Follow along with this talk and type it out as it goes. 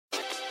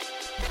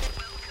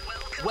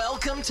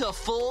Welcome to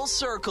Full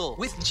Circle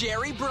with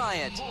Jerry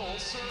Bryant. Full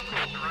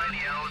Circle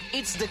Radio.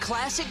 It's the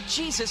classic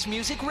Jesus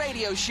music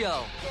radio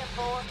show.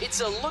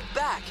 It's a look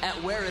back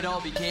at where it all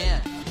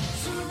began.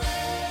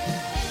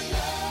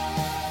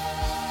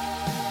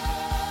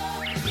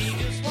 He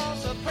just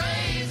wants to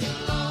praise the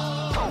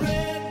Lord.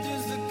 Red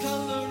is the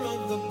color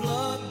of the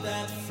blood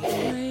that flows.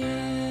 I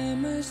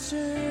am a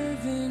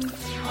servant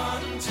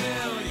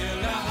until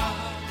your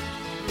life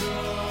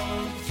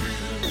runs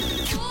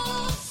through.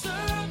 Full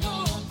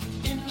circle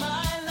in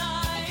my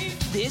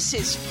life. This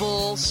is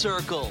Full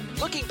Circle,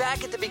 looking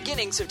back at the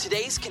beginnings of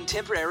today's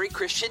contemporary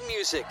Christian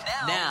music.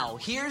 Now,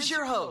 here's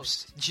your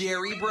host,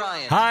 Jerry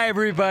Bryant. Hi,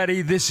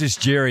 everybody. This is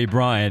Jerry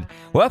Bryant.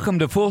 Welcome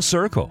to Full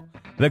Circle,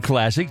 the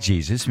classic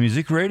Jesus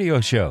music radio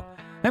show.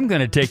 I'm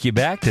going to take you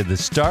back to the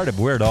start of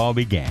where it all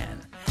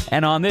began.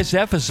 And on this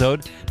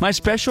episode, my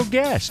special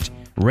guest,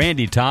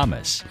 Randy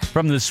Thomas,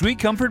 from the Sweet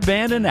Comfort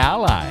Band and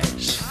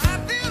Allies. I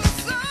feel the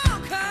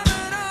sun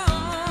coming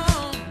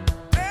on.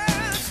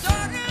 Yeah,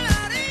 starting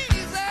out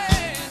easy,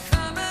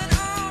 coming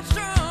on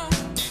strong.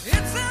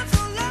 It sounds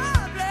so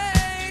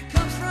lovely,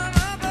 comes from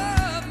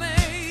above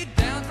me,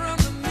 down from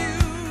the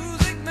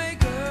music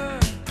maker.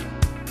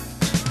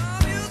 Oh,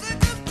 music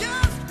is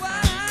just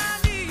what I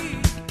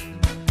need.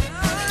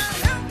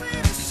 Help me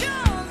to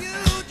show you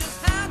just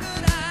how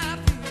good I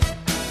feel.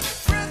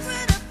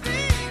 Pressing a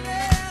feeling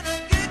I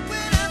get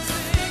when I'm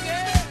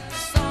singing.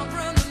 Song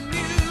from the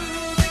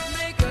music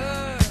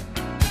maker.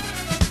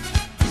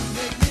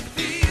 Make me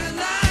feel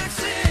like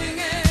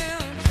singing.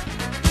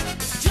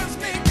 Just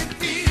make me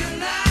feel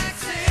like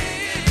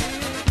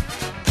singing.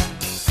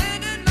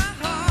 Sending my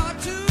heart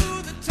to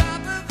the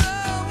top of the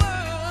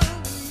world.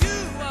 You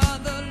are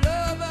the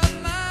love of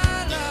my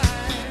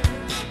life.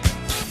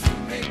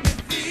 Make me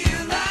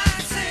feel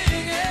like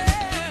singing.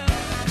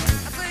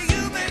 I say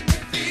you make me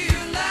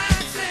feel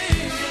like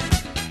singing.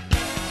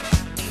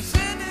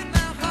 Sending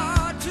my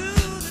heart to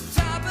the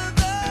top of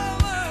the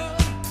world.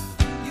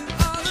 You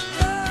are the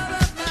love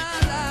of my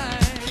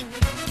life.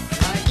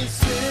 Like a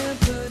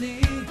symphony,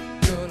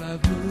 your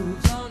love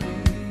moves on me.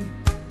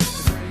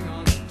 Bring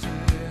on the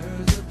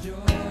tears of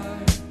joy.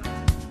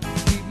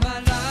 Keep my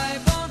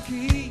life on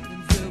key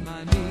and fill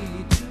my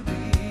need to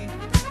be in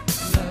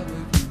love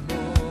with you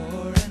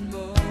more and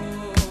more.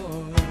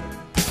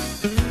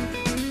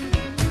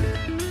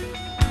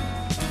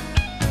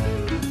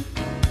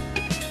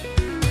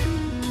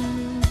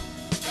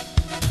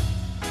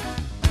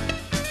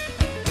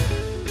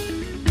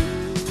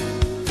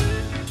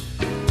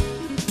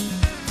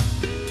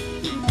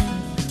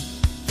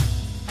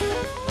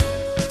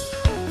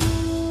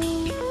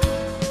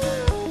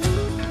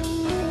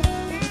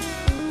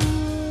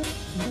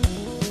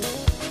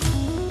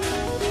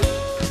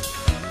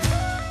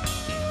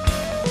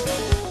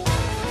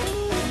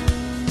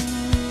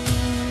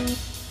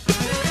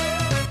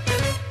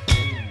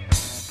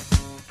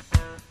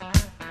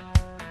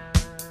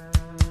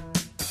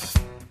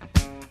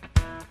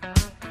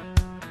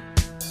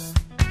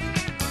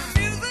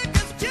 Music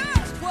is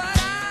just what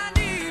I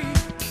need.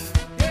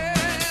 Yeah,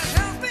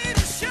 help me to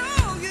show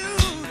you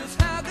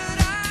just how good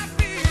I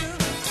feel.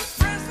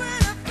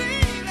 Expressing a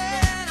feeling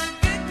I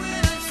get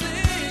when I'm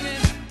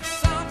singing.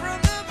 Song from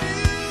the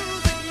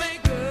music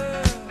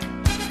maker.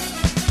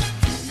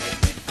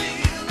 Make me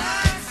feel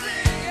like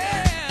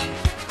singing.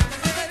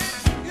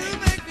 You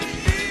make me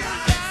feel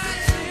like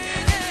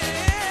singing.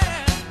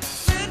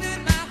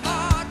 Sending my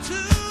heart to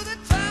the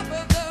top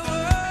of the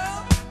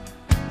world.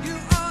 You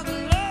are the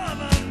love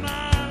of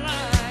my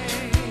life.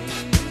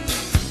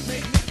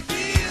 Make me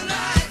feel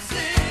like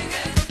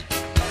singing.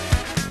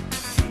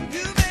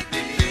 You make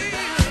me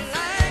feel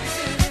like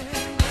singing.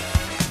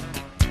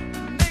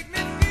 Make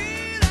me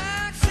feel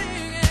like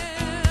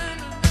singing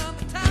on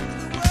the top of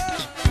the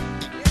world.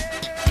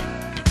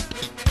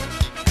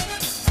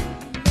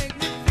 Make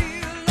me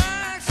feel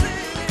like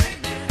singing.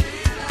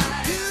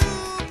 You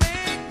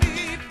make me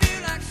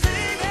feel like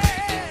singing.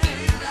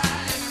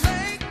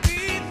 Make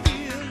me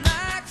feel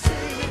like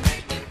singing.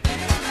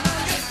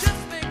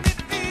 Just make me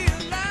feel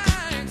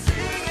like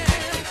singing.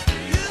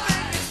 You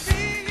make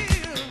me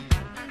feel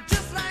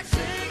just like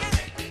singing.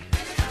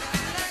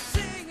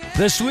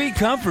 The Sweet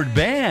Comfort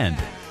Band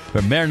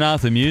from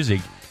Maranatha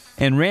Music,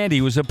 and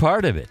Randy was a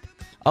part of it.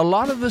 A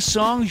lot of the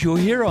songs you'll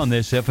hear on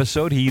this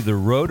episode he either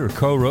wrote or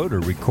co-wrote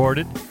or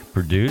recorded,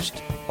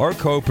 produced, or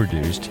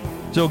co-produced.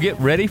 So get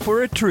ready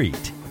for a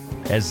treat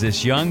as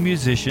this young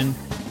musician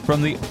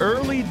from the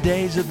early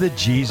days of the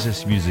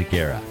Jesus music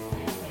era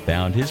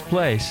found his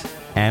place,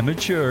 and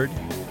matured,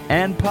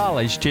 and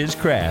polished his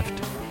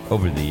craft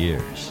over the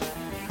years.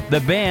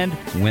 The band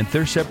went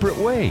their separate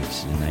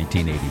ways in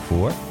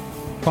 1984,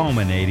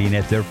 culminating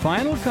at their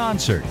final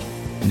concert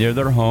near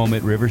their home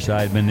at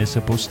Riverside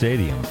Municipal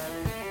Stadium,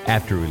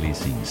 after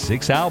releasing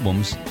 6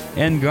 albums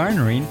and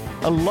garnering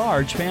a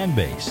large fan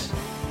base.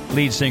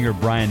 Lead singer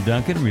Brian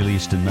Duncan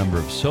released a number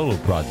of solo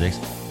projects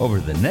over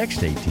the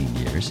next 18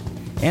 years,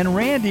 and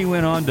Randy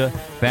went on to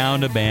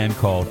found a band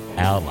called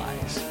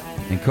Allies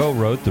and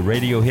co-wrote the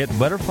radio hit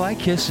Butterfly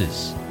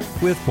Kisses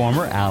with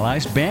former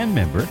Allies band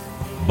member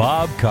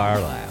Bob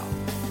Carlisle.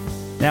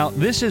 Now,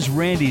 this is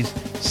Randy's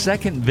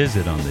second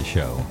visit on the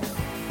show.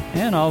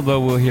 And although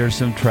we'll hear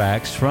some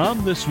tracks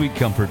from the Sweet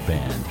Comfort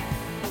Band,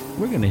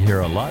 we're going to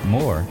hear a lot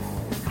more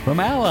from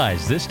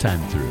Allies this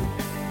time through.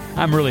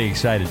 I'm really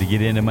excited to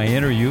get into my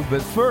interview,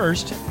 but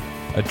first,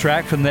 a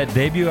track from that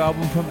debut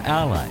album from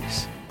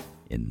Allies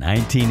in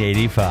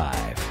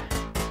 1985.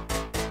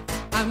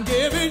 I'm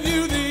giving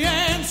you the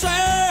answer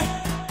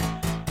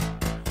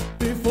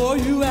before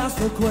you ask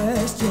the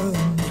question.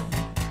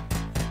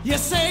 You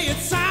say it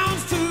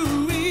sounds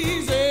too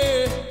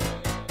easy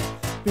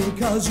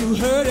because you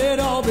heard it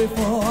all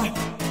before.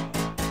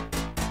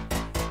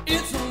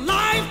 It's a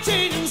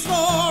life-changing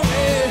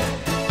story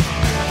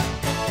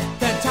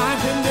that time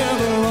can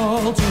never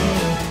alter.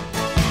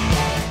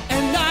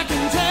 And I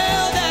can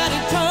tell that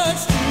it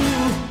touched you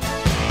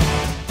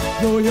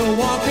though you're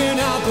walking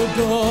out the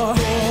door.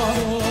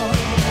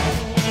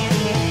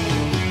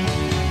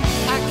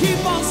 I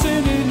keep on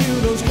sending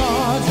you those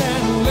cards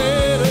and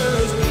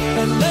letters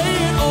and lay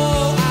it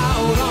all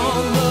out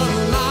on the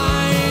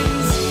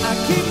lines. I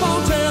keep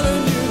on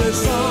telling you there's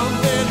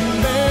something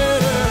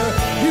better.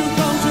 You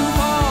come too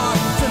far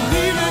to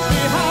leave it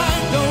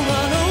behind. Don't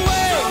run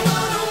away.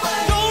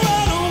 Don't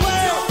run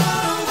away.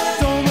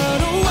 Don't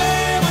run away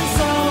when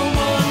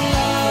someone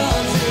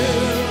loves you.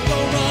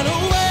 Don't run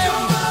away.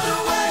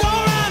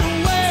 Don't run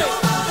away.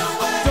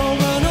 Don't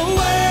run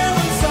away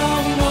when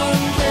someone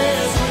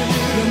cares for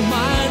you. Your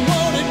mind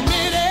won't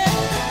admit it,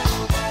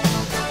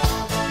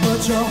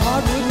 but your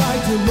heart would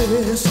like to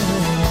listen.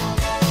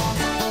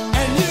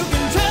 And you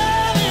can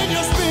tell in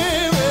your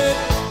spirit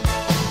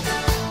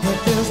that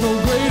there's no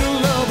greater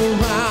love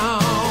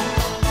around.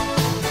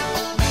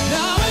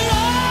 Now it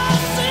all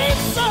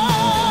seems so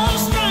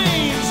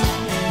strange.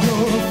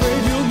 You're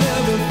afraid you'll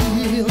never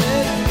feel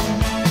it.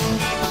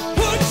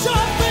 Put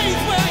your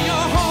faith where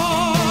your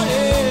heart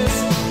is.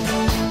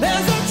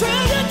 There's a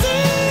treasure to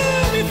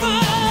be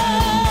found.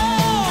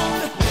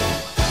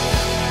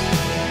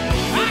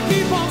 I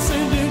keep on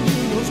sending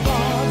you those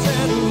cards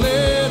and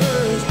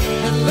letters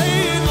and lay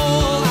it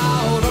all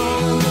out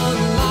on the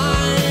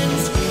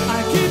lines. I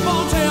keep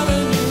on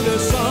telling you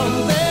there's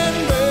something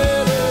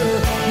better.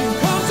 You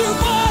come too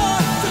far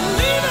to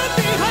leave it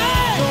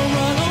behind. Don't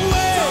run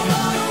away.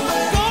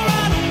 Don't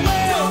run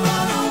away.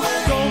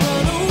 Don't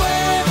run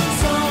away when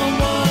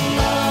someone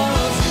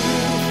loves you.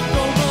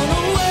 Don't run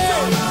away.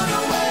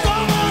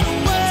 Don't run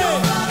away.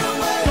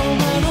 Don't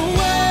run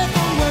away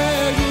from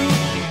where you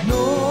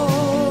know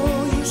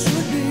you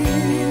should be.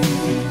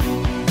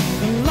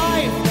 The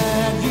life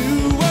that you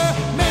were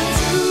meant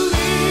to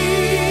lead.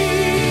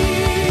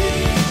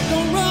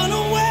 Don't run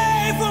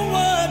away from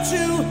what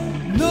you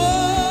know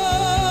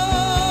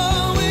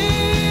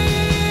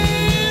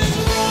is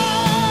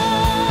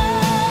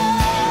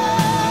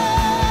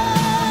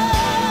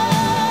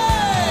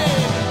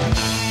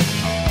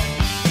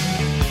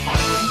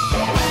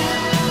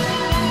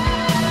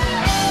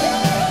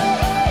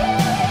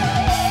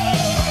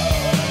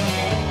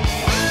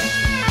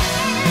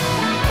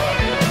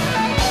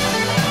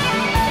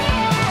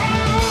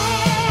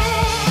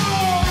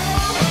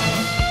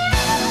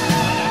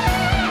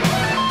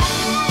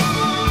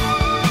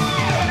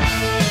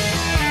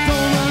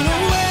Don't run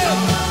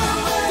away.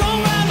 Don't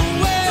run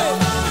away.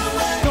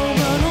 Don't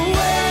run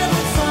away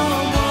when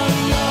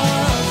someone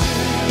loves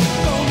you.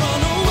 Don't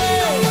run away.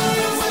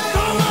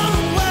 Don't run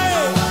away.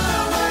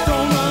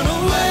 Don't run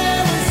away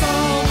when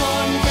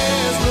someone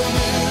cares for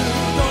you.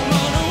 Don't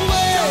run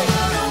away.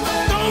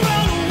 Don't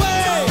run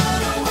away.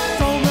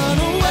 Don't run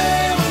away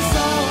when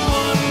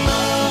someone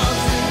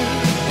loves you.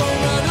 Don't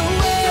run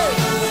away.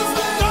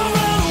 Don't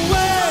run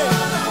away.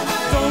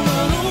 Don't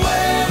run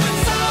away when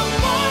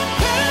someone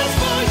cares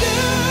for you.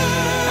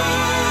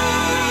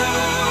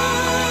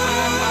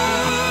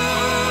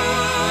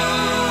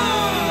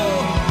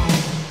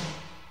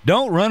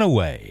 Don't Run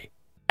Away.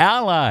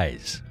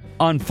 Allies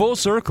on Full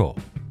Circle.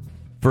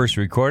 First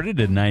recorded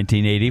in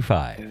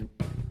 1985.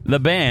 The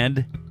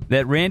band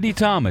that Randy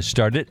Thomas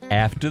started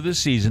after the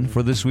season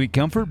for the Sweet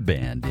Comfort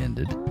Band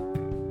ended.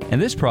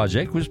 And this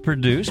project was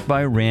produced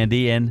by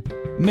Randy and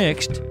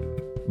mixed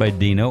by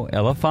Dino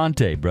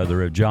Elefante,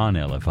 brother of John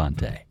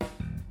Elefante.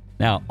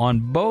 Now, on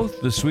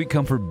both the Sweet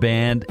Comfort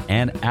Band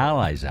and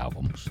Allies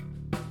albums,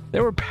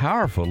 there were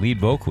powerful lead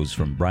vocals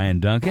from Brian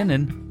Duncan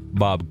and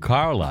Bob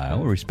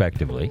Carlisle,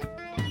 respectively.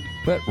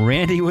 But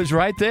Randy was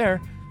right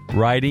there,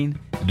 writing,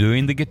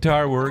 doing the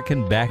guitar work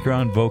and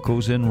background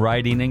vocals, and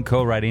writing and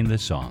co-writing the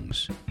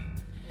songs.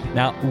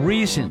 Now,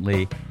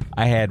 recently,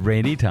 I had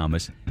Randy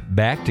Thomas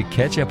back to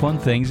catch up on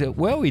things that,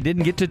 well, we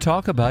didn't get to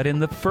talk about in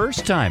the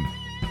first time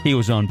he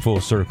was on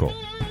Full Circle.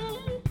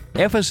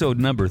 Episode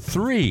number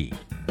 3.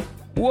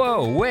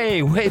 Whoa,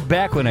 way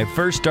back when I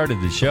first started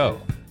the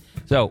show.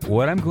 So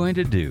what I'm going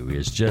to do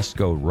is just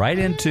go right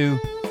into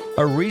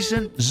a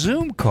recent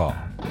Zoom call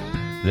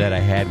that I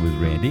had with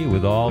Randy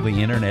with all the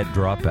internet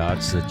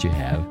dropouts that you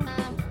have.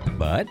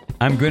 But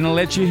I'm going to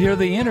let you hear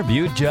the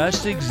interview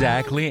just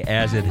exactly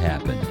as it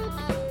happened.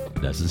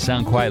 Doesn't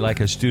sound quite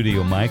like a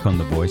studio mic on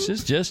the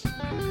voices, just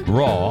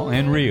raw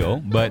and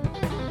real, but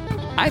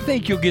I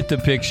think you'll get the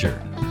picture.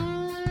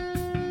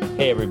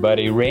 Hey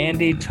everybody,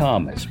 Randy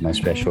Thomas, my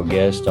special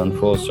guest on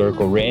Full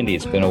Circle. Randy,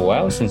 it's been a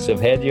while since I've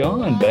had you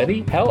on,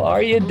 buddy. How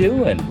are you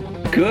doing?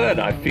 Good.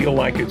 I feel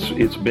like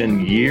it's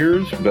been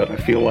years, but I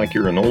feel like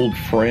you're an old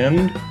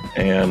friend,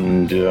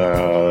 and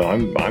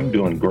I'm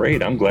doing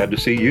great. I'm glad to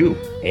see you.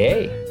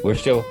 Hey, we're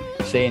still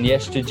saying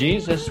yes to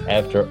Jesus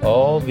after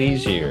all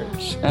these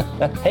years.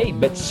 Hey,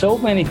 but so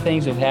many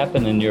things have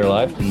happened in your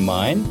life and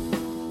mine.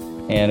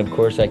 And of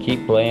course, I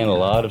keep playing a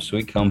lot of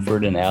Sweet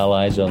Comfort and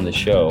Allies on the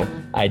show.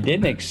 I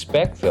didn't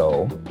expect,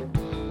 though,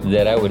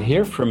 that I would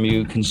hear from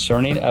you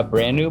concerning a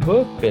brand new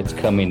book that's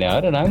coming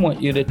out, and I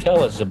want you to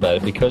tell us about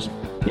it because,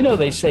 you know,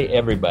 they say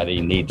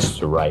everybody needs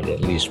to write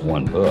at least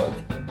one book.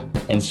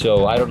 And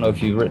so I don't know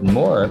if you've written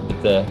more,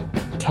 but the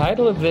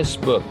title of this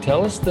book,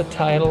 tell us the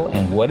title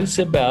and what it's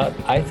about.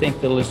 I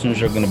think the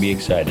listeners are going to be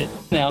excited.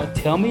 Now,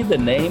 tell me the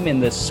name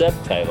and the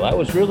subtitle. I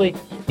was really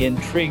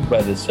intrigued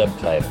by the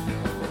subtitle.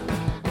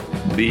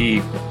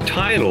 The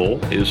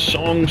title is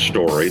Song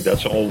Story.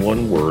 That's all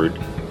one word.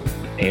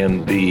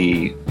 And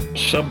the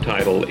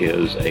subtitle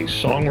is A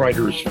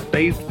Songwriter's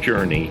Faith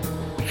Journey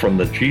from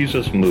the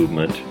Jesus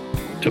Movement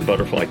to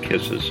Butterfly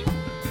Kisses.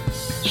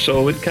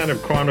 So it kind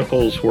of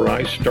chronicles where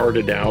I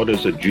started out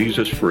as a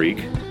Jesus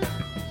freak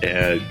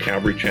at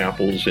Calvary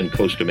Chapels in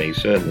Costa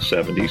Mesa in the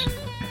 70s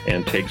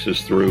and takes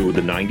us through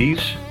the 90s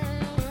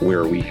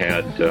where we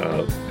had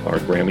our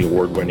Grammy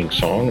Award-winning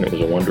song, and it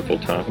was a wonderful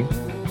time.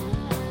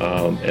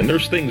 And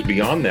there's things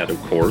beyond that,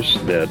 of course,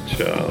 that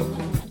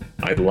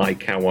I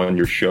like how on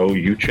your show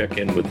you check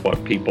in with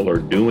what people are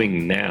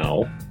doing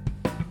now.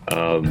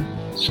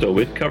 So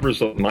it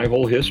covers my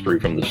whole history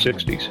from the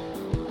 60s.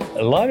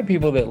 A lot of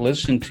people that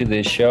listen to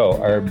this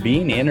show are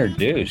being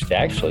introduced,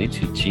 actually,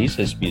 to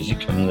Jesus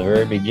music from the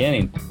very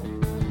beginning.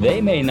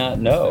 They may not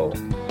know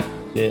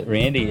that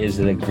Randy is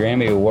the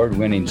Grammy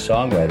Award-winning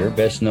songwriter,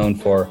 best known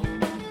for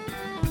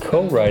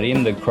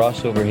co-writing the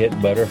crossover hit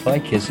Butterfly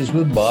Kisses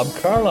with Bob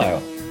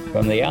Carlisle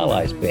from the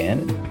Allies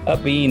band,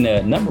 up being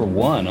number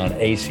one on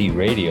AC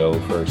radio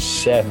for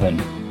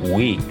 7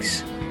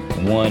 weeks.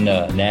 Won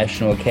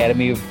National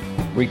Academy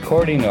of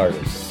Recording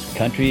Artists,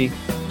 Country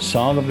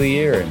Song of the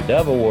Year, and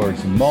Dove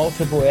Awards, and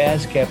multiple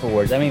ASCAP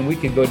Awards. I mean, we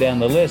could go down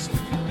the list.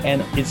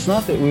 And it's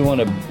not that we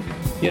want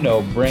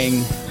to,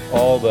 bring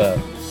all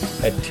the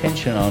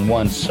attention on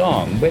one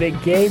song, but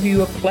it gave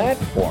you a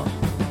platform.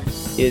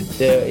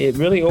 It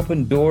really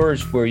opened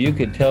doors where you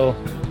could tell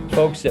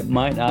folks that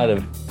might not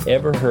have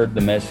ever heard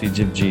the message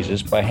of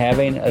Jesus by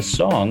having a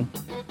song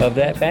of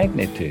that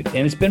magnitude.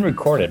 And it's been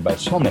recorded by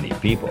so many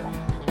people.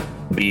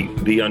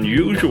 The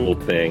unusual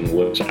thing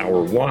was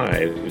our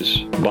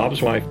wives,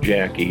 Bob's wife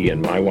Jackie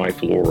and my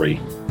wife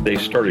Lori, they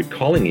started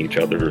calling each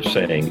other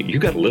saying, you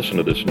got to listen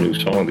to this new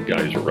song the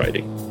guys are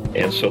writing.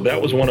 And so that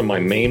was one of my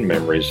main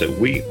memories, that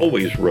we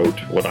always wrote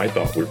what I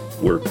thought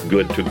were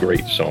good to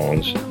great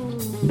songs,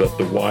 but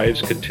the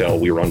wives could tell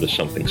we were onto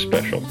something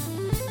special.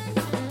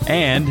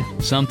 And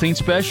something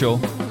special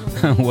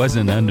was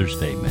an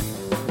understatement.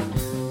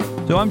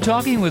 So I'm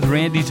talking with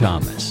Randy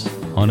Thomas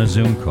on a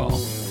Zoom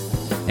call.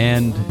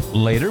 And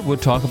later we'll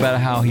talk about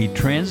how he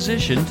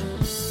transitioned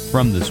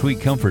from the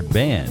Sweet Comfort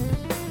Band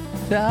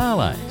to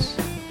Allies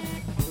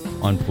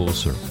on Full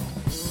Circle.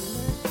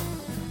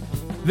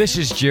 This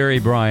is Jerry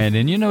Bryant,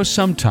 and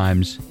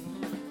sometimes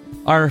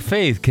our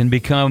faith can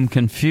become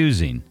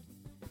confusing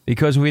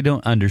because we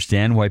don't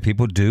understand why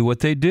people do what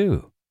they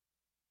do.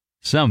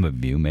 Some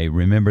of you may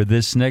remember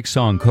this next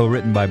song,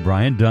 co-written by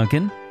Brian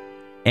Duncan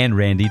and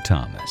Randy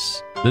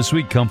Thomas, the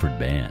Sweet Comfort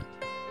Band.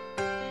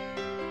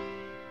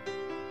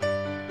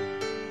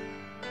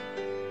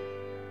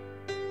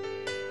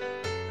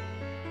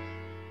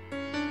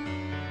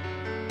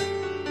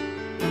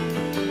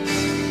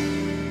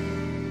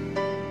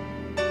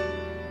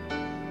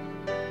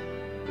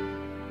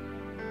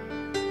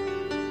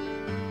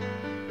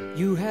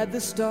 You had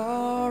the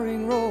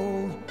starring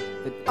role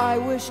that I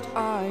wished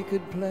I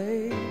could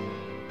play.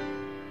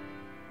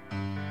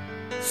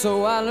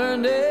 So I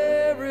learned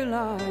every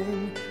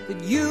line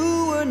that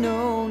you were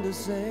known to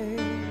say.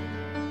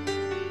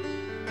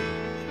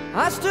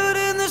 I stood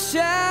in the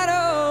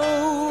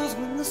shadows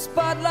when the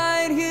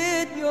spotlight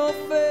hit your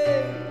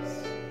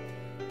face,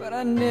 but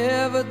I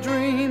never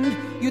dreamed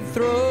you'd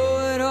throw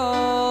it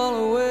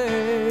all away.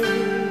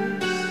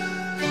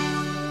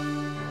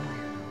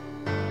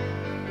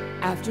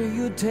 After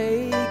you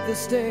take the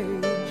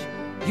stage,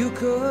 you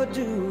could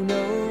do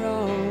no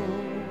wrong.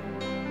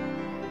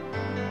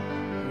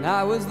 And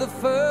I was the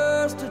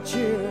first to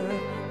cheer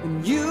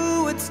when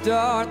you would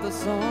start the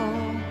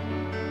song.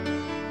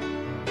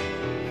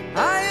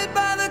 I hid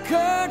by the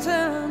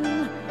curtain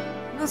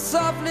and I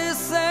softly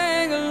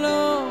sang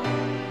along,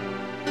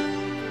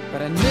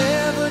 but I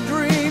never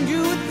dreamed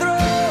you would throw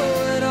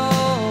it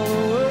all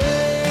away.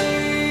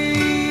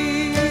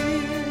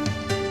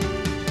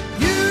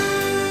 You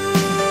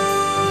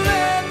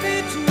led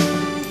me to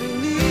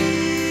believe.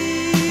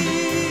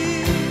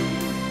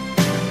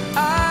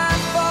 I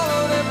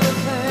followed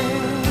everything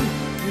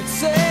you'd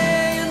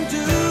say and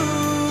do.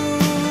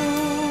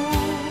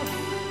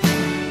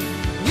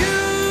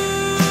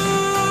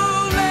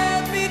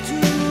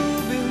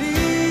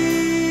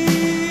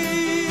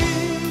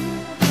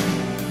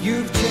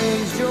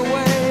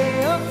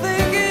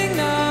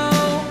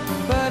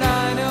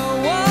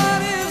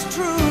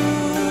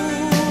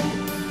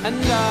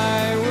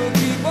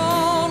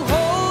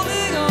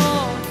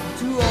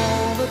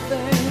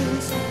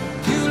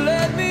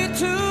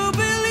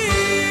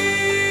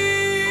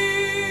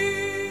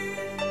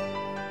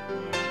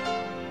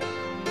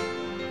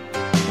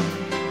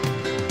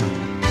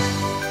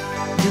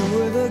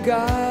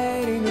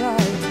 guiding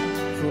light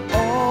for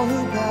all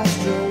who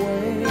passed your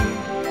way.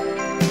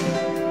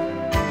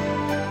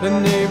 The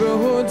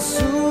neighborhood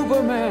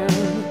Superman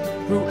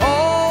who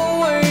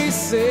always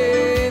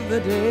saved the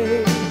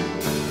day.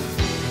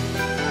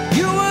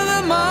 You were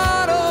the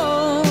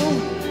model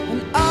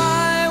and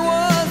I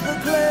was the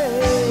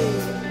clay,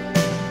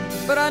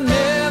 but I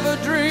never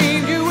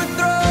dreamed you would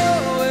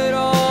throw it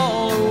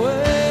all away.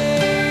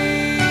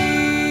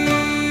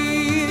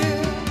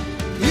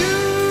 You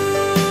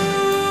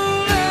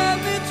led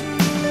me to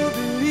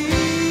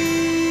believe,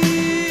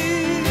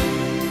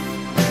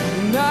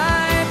 and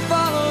I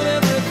followed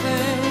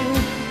everything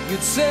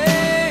you'd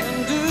say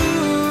and do.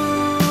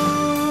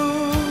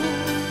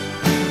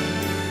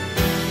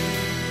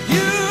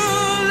 You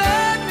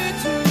led me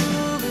to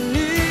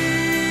believe.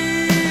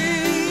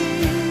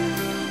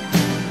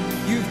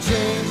 You've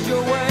changed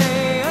your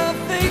way of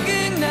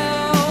thinking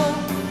now,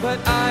 but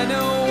I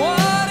know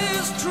what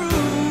is true,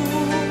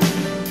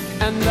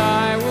 and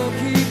I will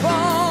keep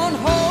on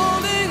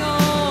holding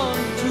on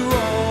to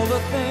all the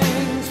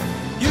things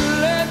you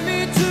led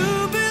me to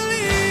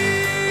believe.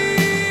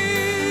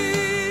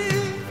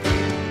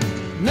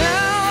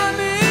 Now I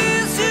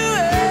miss you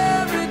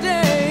every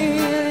day,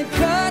 and it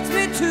cuts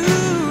me to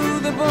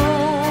the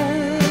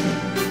bone.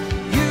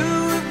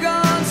 You've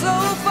gone so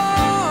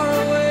far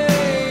away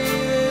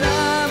that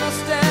I must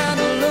stand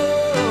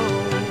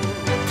alone.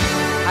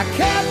 I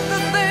kept the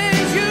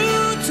things you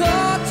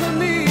taught to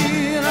me,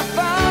 and I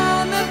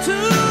found them to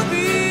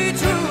be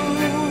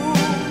true.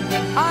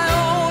 I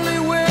only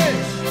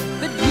wish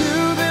that you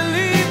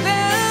believed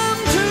them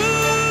too.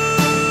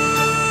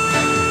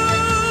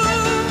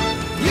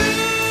 You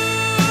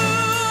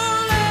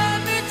led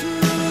me to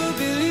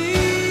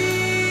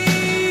believe,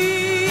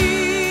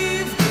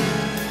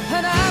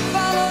 and I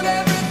followed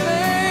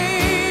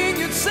everything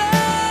you'd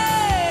say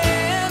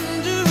and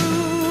do.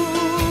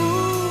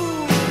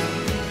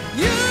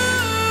 You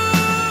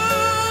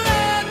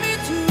led me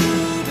to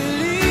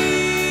believe.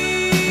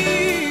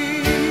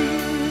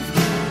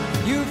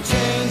 You've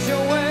changed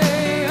your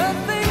way of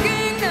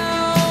thinking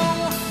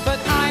now, but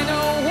I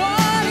know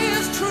what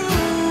is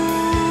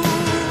true,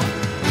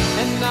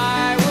 and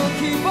I will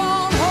keep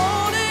on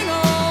holding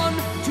on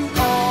to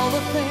all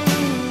the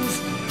things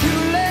you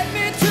led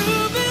me to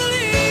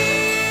believe.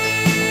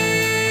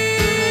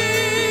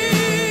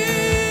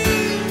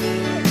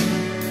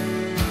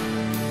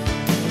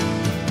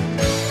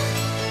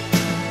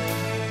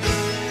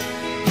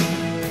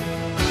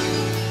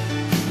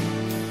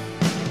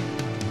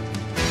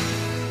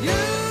 You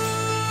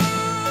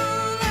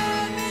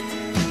led me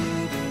to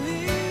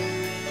believe.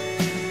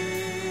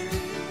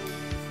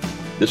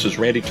 This is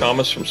Randy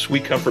Thomas from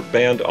Sweet Comfort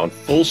Band on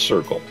Full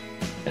Circle,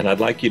 and I'd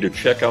like you to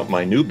check out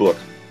my new book,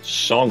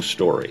 Song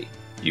Story.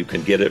 You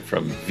can get it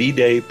from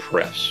V-Day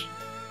Press.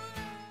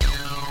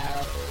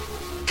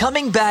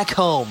 Coming back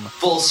home.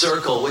 Full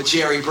Circle with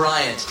Jerry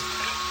Bryant.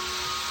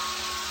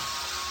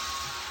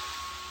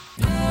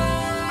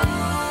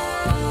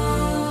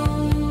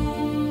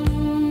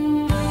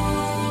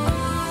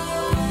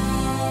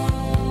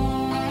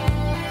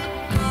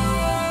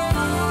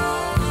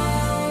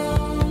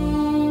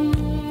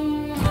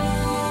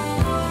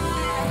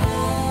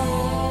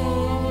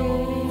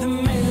 The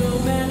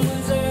mailman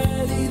was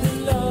early, the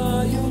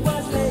lawyer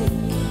was late.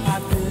 I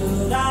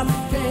filled out the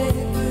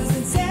papers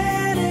and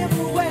sent him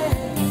away.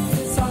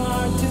 It's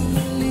hard to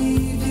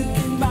believe you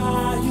can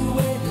buy your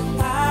way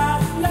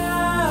out of love.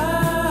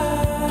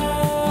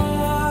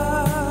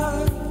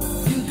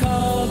 You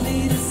called me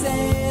to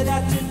say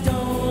that you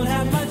don't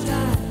have much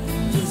time.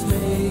 Just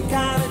make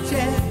out a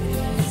check,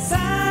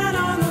 sign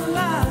on the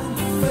line.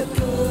 But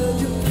could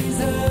you please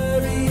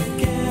hurry? It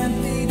can't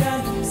be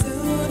done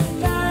soon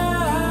enough.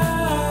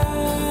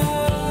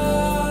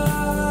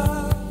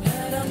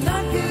 And I'm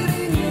not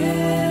getting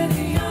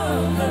any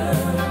younger.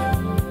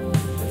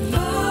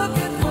 Look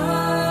at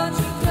what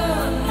you've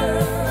done,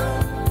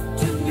 girl,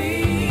 to me.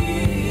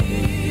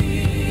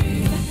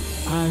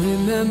 I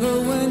remember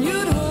when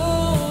you'd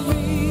hold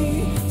me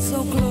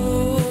so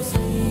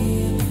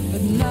closely,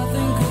 but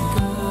nothing could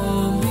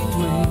come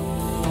between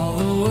all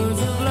the words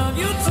of love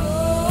you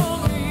told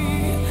me.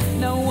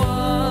 Now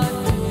what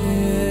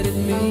did it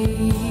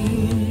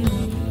mean?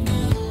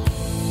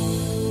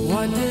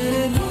 What did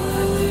it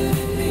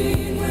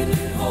mean when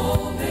you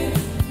hold me?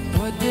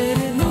 What did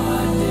it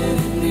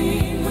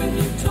mean when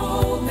you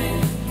told me?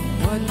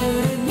 What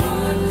did it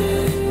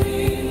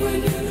mean when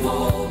you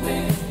hold me?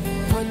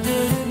 What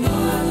did it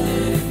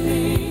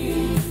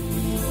mean?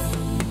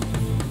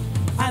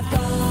 I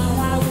thought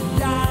I would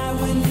die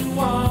when you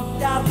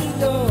walked out the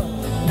door.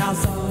 Now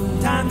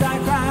sometimes I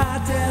cry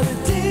till the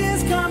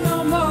tears come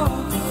no more.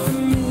 The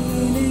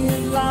meaning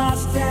is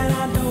lost and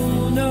I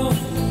don't know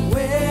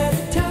where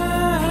to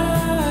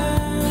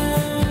turn.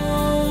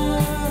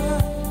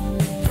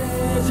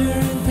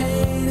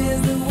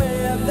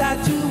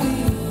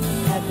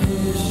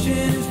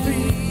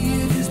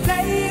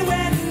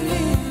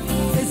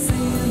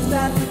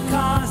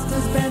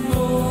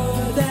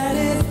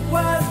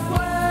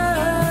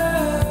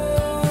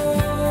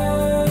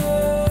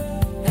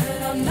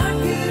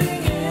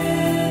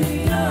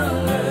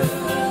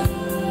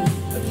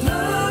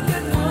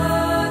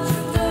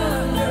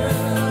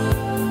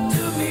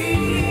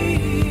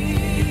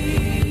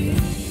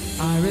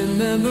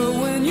 Remember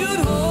when you'd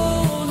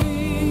hold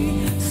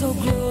me so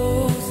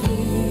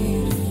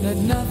closely that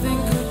nothing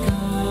could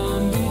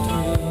come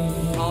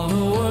between. All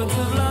the words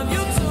of love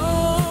you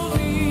told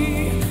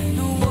me,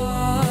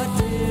 what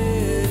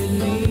did it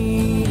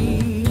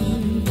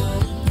mean?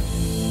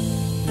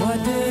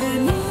 What did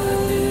it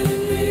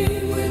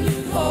mean? When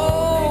you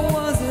oh,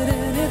 was it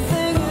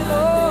anything at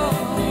all?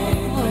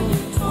 When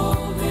you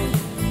told me,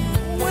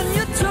 when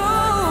you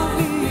told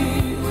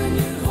me, when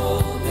you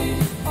hold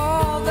me,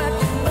 all that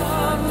you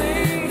love me.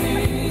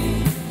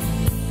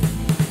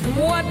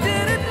 What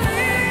did it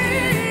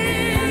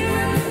mean?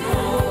 When you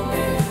hold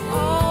me,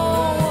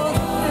 oh, was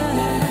it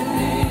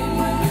anything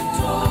when you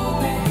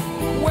told me?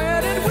 Where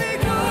did we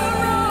go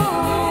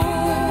wrong?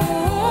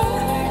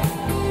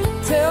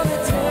 Tell me,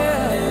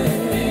 tell me.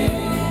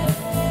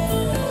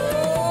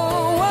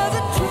 Oh, was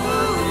it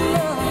true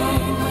love?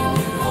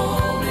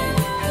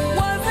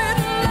 Was it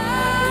lies?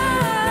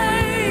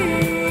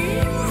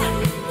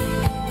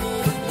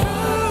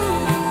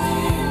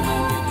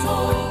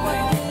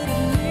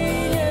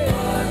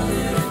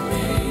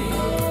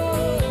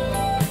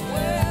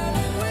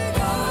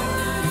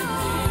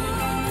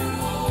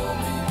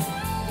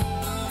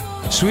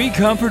 Sweet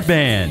Comfort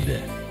Band,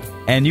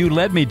 and You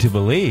Led Me to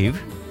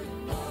Believe.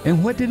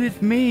 And what did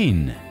it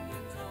mean?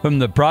 From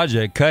the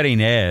project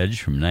Cutting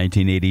Edge from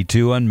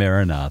 1982 on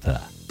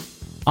Maranatha.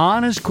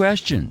 Honest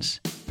questions.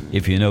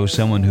 If you know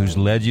someone who's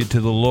led you to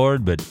the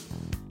Lord but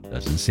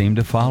doesn't seem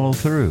to follow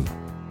through.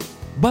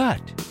 But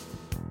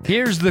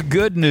here's the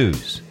good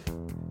news.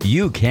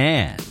 You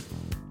can.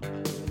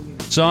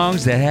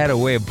 Songs that had a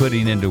way of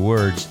putting into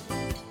words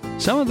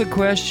some of the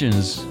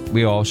questions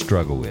we all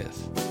struggle with.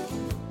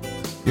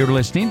 You're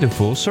listening to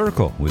Full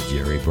Circle with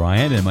Jerry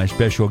Bryant and my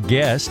special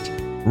guest,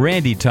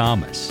 Randy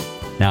Thomas.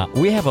 Now,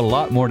 we have a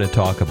lot more to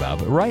talk about,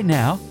 but right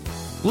now,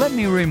 let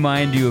me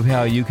remind you of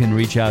how you can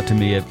reach out to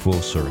me at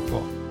Full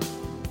Circle.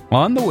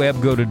 On the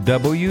web, go to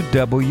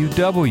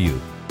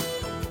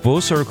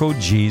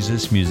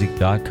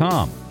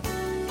www.fullcirclejesusmusic.com.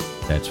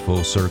 That's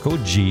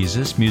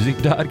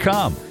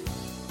fullcirclejesusmusic.com.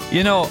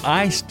 You know,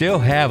 I still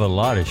have a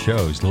lot of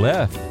shows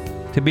left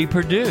to be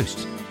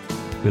produced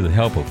with the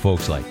help of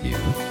folks like you.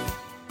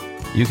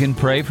 You can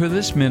pray for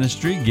this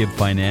ministry, give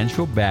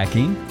financial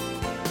backing,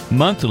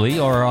 monthly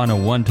or on a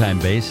one-time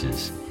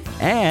basis,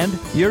 and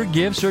your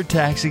gifts are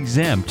tax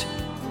exempt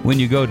when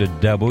you go to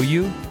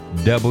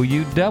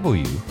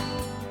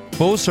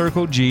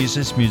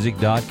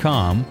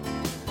www.fullcirclejesusmusic.com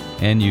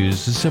and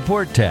use the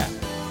support tab.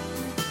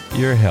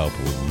 Your help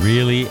will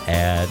really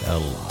add a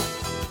lot.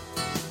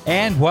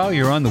 And while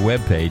you're on the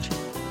webpage,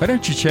 why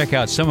don't you check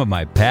out some of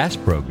my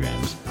past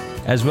programs,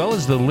 as well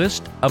as the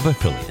list of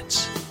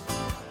affiliates.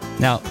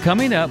 Now,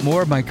 coming up,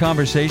 more of my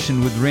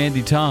conversation with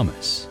Randy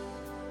Thomas.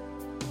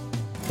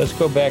 Let's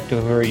go back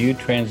to where you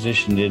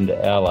transitioned into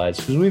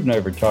Allies, because we've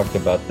never talked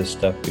about this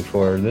stuff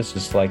before. This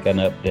is like an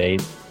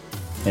update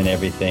and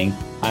everything.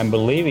 I'm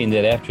believing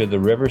that after the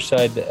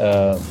Riverside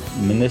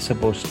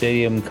Municipal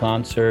Stadium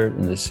concert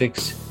and the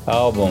 6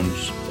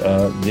 albums,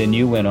 then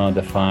you went on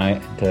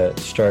to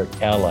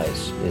start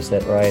Allies. Is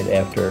that right?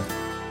 After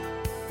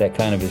that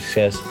kind of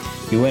success,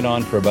 you went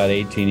on for about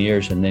 18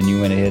 years, and then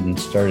you went ahead and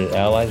started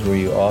Allies. Were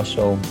you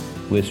also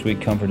with Sweet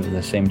Comfort at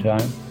the same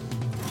time?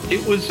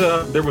 It was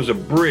there was a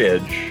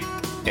bridge,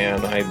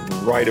 and I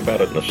write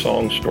about it in a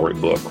song story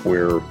book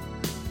where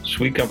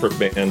Sweet Comfort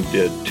Band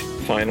did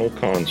final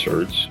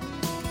concerts,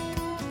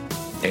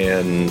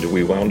 and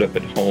we wound up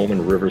at home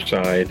in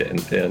Riverside, and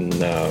then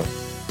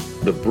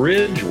the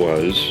bridge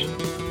was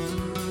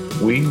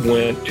we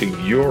went to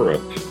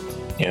Europe,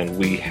 and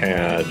we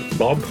had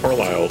Bob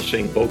Carlisle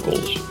sing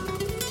vocals,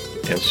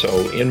 and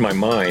so in my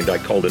mind I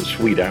called it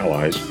Sweet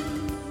Allies.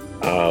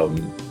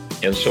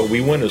 And so we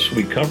went as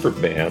Sweet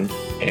Comfort Band,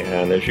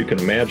 and as you can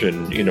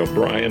imagine, you know,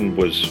 Brian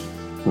was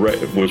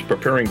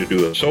preparing to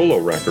do a solo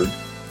record,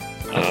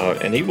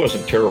 and he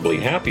wasn't terribly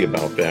happy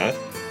about that.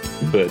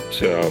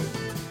 But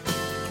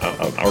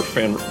our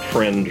friend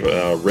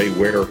Ray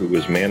Ware, who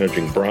was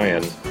managing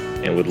Brian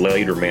and would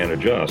later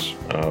manage us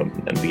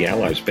and the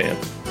Allies band,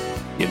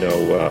 you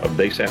know,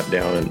 they sat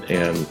down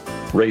and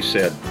Ray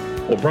said,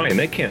 "Well, Brian,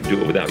 they can't do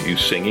it without you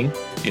singing.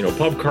 You know,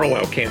 Bob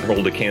Carlisle can't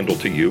hold a candle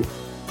to you."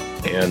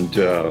 And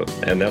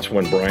that's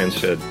when Brian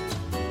said,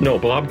 "No,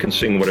 Bob can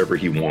sing whatever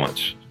he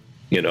wants,"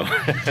 you know.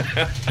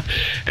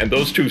 And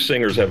those two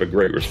singers have a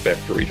great respect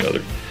for each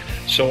other.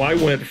 So I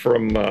went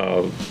from,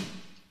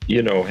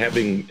 you know,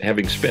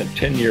 having spent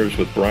 10 years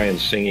with Brian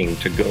singing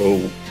to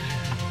go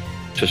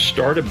to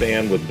start a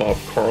band with Bob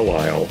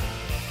Carlisle.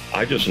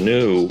 I just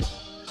knew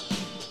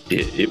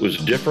it was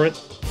different.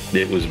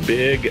 It was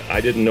big.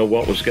 I didn't know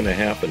what was going to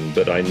happen,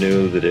 but I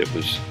knew that it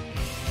was,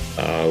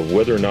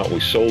 whether or not we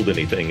sold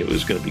anything, it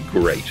was going to be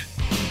great.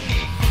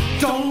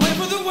 Don't wait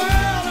for the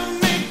world to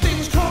make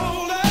things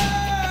colder.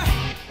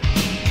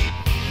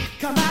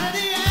 Come out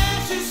of the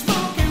ashes,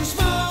 smoking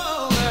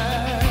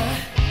smolder.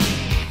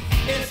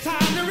 It's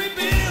time to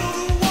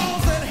rebuild the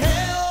walls that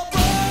held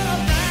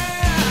broke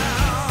down.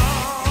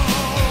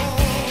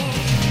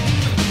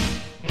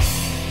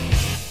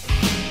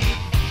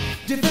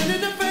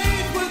 defending the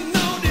faith with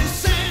no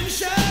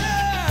dissension.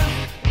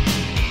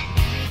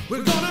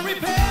 We're gonna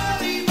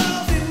repel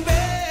evil's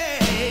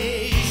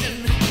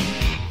invasion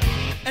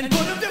and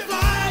put them to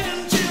flight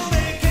until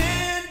they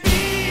can't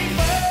be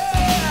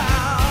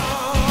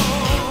found.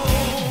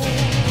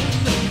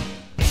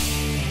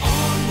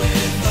 On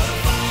with the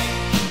fight.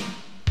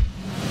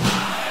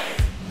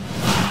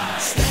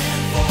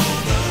 Stand for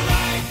the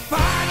right.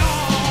 Fight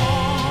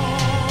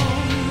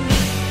on.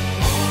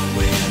 On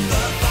with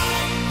the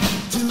fight.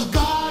 To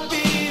God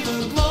be the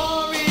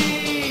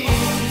glory.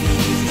 On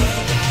through the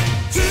night.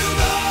 To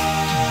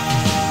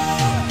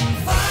God.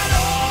 Fight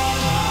on.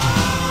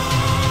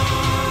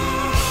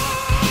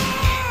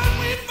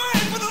 We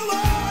fight for the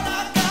Lord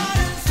our God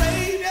and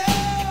Savior.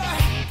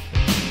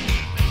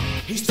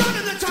 He's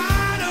turning the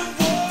tide of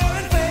war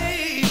in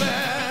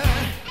favor.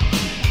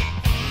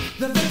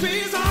 The victory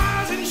is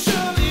ours and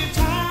surely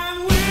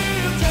time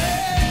will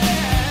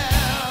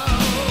tell.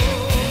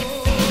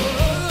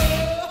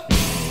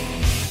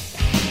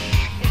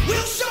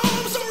 We'll show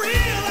them some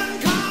real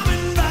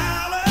uncommon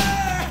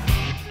valor.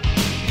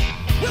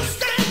 We'll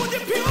stand with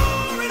you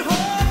pure in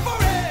heart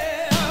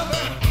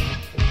forever.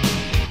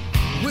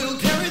 We'll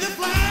carry the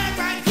flag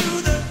right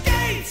through the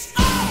gates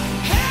of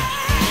hell.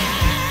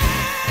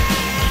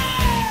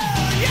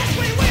 Yes,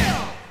 we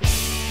will.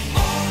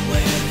 On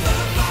with the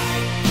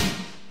fight.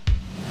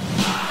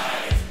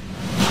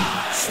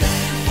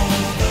 Stand for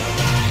the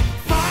right.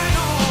 Fight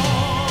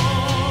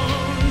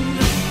on.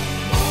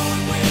 On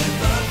with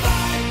the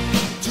fight.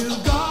 To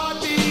God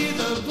be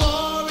the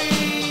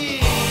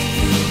glory. On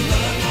through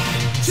the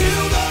night. To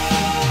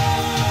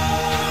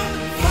God.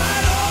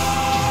 Fight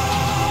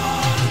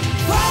on.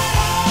 Fight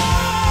on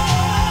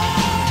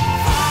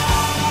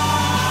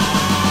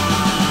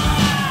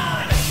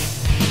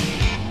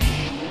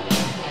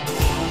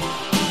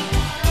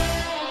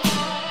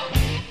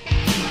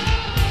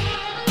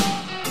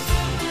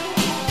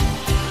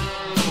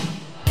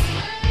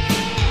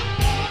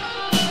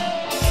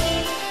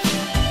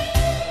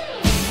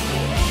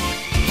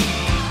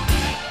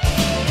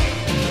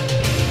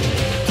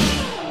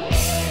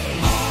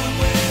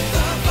with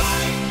the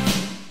fight.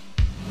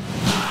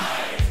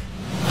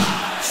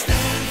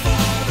 Stand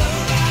for the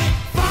right.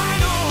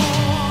 Fight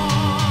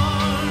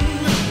on.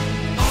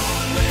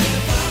 On with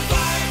the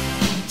fight.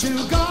 To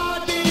God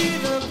be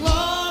the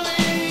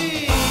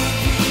glory. On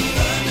through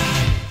the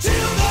night. To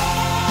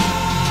God.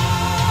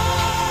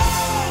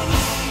 On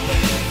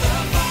with the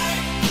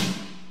fight.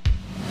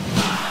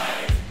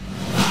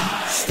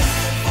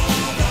 Stand for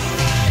the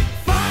right.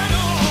 Fight on.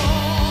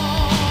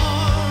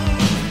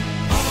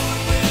 On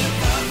with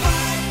the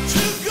fight.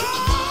 To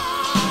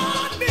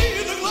God be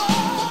the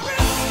glory.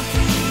 On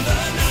through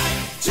the night.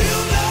 To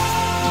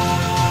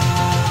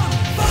God.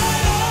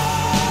 Fight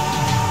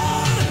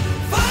on.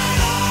 Fight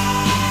on.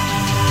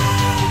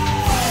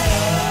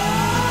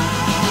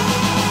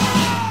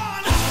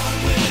 On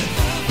with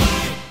the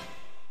fight.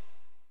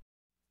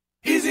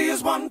 Easy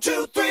as 1,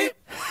 2, 3.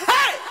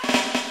 Hey!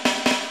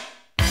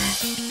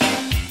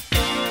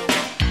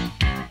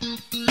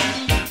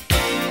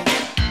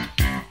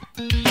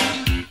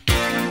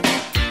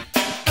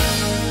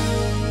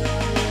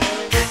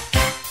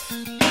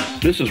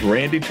 This is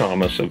Randy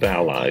Thomas of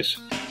Allies,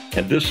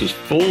 and this is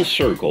Full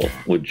Circle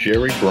with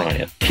Jerry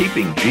Bryant,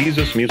 keeping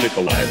Jesus music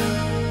alive.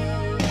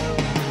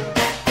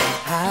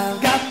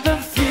 I've got the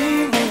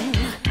feeling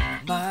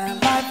my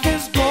life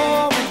is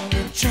going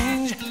to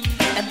change,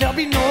 and there'll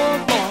be no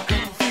more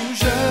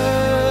confusion.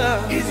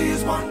 Easy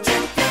as 1, 2,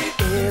 3.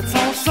 It's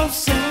all so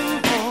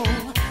simple.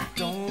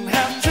 Don't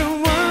have to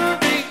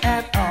worry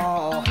at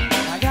all.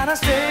 I gotta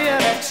stay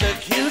at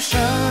execution.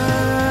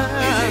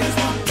 Easy as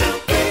 1, 2,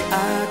 3.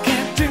 I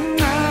can't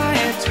deny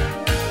it.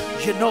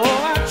 You know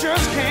I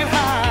just can't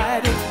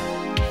hide it.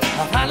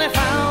 I finally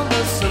found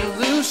the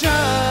solution.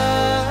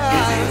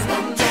 Easy as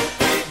 1, 2,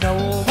 3. No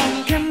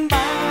one can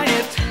buy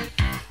it.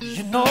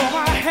 You know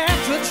I had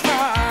to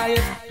try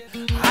it.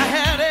 I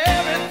had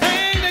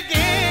everything to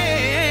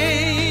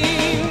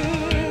gain.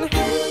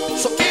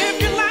 So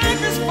if your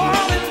life is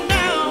falling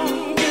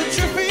down, get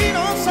your feet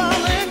on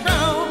solid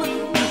ground.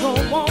 You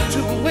don't want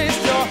to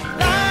waste your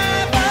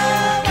life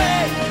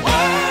away.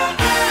 Oh,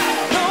 I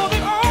know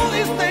that all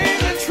these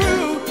things are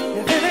true.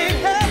 If it ain't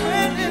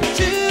happening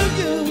to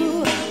you,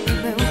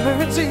 remember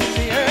it's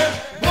easier.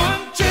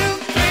 1, 2,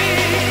 3.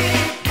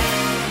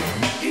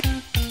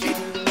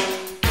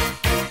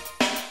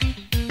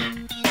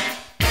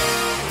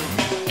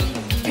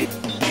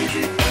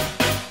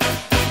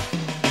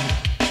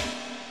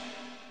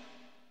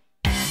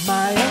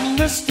 My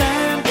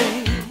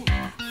understanding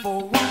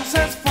for once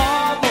has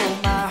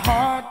followed my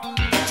heart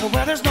to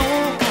where there's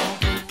no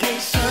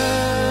complication.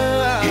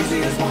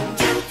 Easy as 1,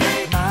 2,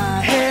 3. My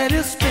head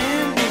is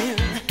spinning.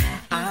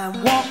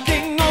 I'm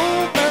walking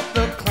over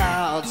the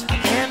clouds. I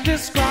can't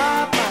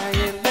describe my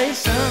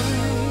elation.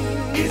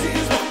 Easy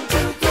as 1,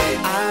 2, 3.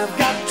 I've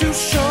got to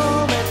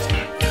show it.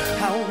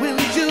 How will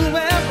you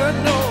ever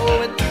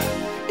know it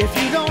if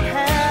you don't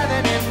have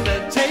an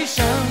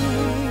invitation?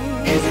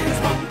 Easy as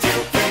 1, 2, 3.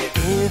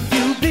 If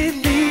you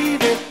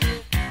believe it,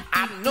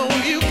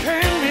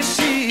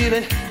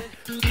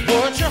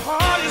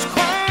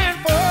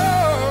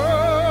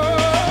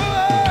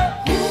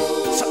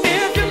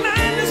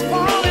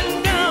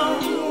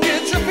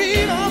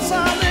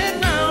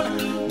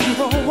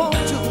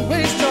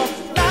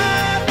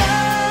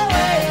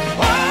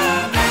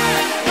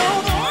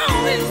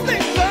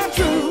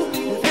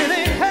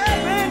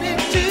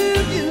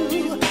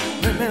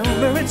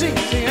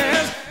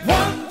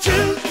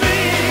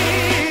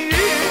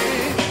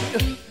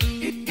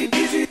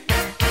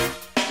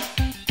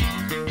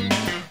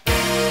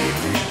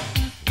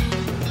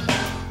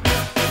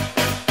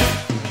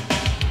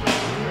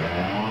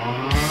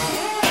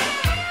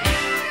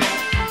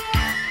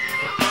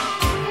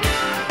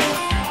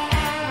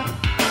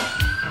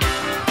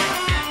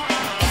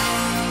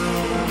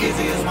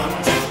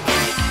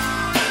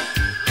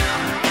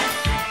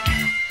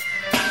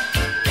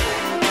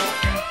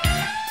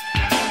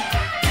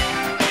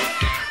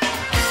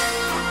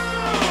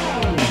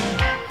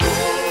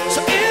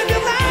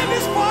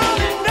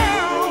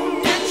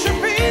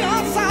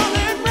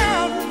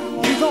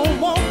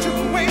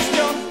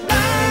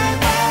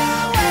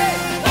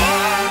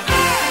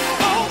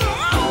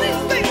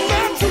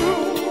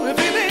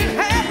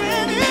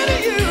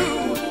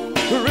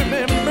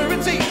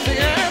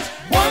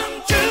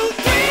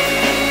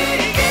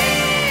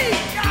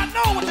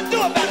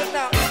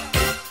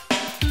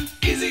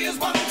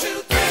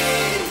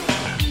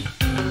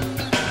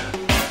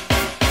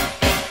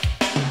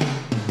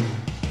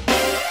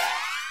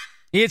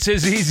 It's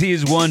as easy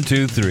as 1,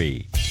 2,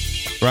 3.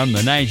 From the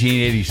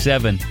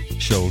 1987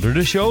 Shoulder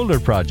to Shoulder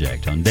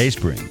project on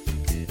Dayspring,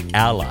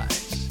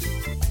 Allies.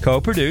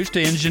 Co-produced,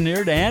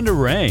 engineered, and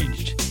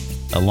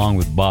arranged, along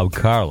with Bob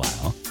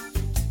Carlisle.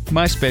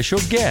 My special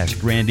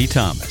guest, Randy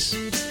Thomas,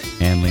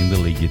 handling the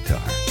lead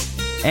guitar.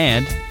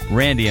 And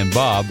Randy and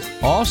Bob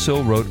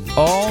also wrote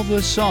all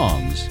the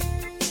songs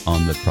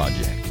on the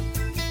project.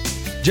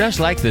 Just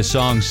like the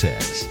song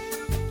says,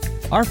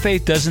 our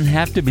faith doesn't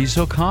have to be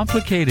so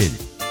complicated.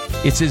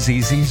 It's as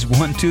easy as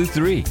 1, 2,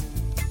 3.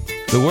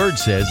 The word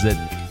says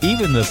that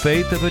even the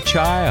faith of a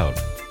child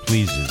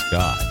pleases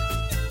God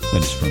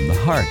when it's from the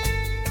heart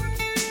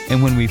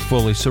and when we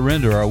fully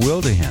surrender our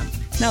will to Him.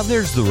 Now,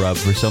 there's the rub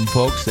for some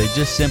folks. They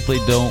just simply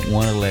don't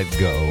want to let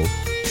go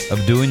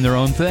of doing their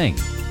own thing.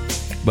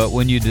 But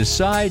when you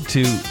decide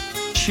to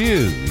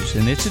choose,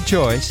 and it's a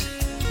choice,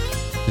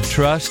 to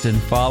trust and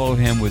follow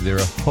Him with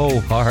your whole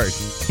heart,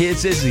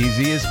 it's as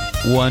easy as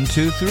 1,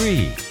 2,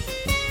 3.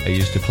 I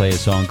used to play a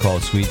song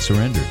called Sweet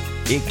Surrender.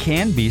 It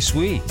can be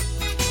sweet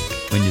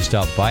when you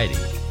stop fighting.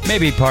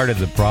 Maybe part of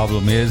the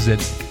problem is that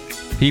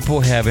people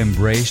have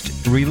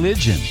embraced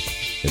religion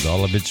with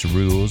all of its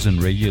rules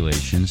and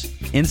regulations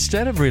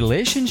instead of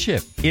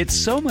relationship. It's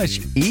so much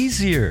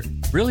easier.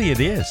 Really,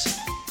 it is.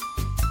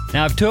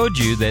 Now, I've told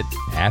you that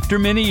after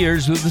many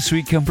years with the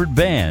Sweet Comfort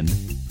Band,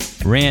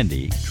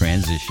 Randy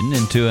transitioned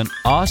into an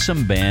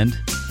awesome band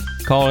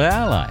called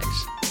Allies.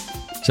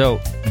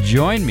 So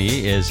join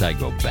me as I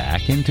go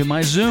back into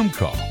my Zoom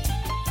call,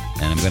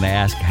 and I'm going to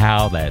ask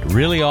how that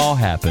really all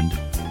happened.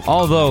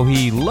 Although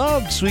he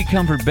loved Sweet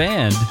Comfort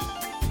Band,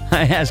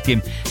 I asked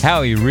him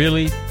how he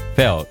really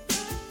felt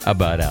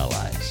about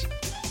Allies.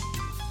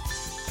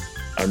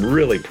 I'm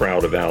really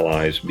proud of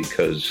Allies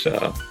because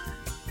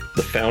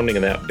the founding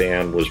of that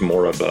band was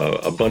more of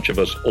a bunch of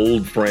us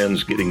old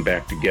friends getting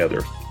back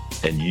together.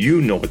 And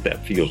you know what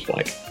that feels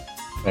like.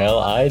 Well,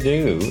 I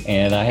do.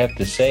 And I have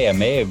to say, I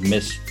may have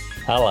missed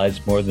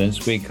Allies more than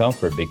Sweet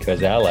Comfort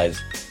because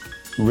Allies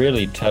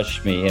really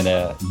touched me in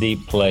a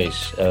deep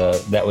place.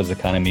 That was the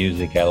kind of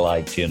music I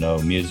liked,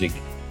 music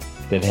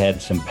that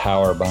had some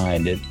power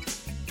behind it.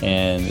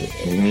 And,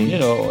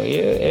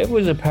 it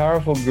was a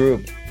powerful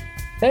group.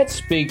 That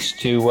speaks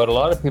to what a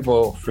lot of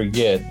people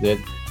forget, that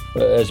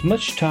as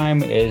much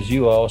time as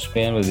you all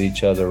spend with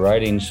each other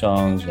writing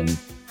songs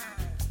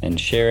and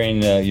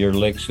sharing your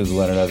licks with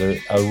one another,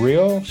 a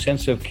real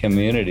sense of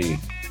community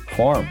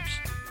forms.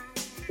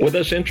 Well,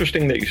 that's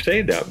interesting that you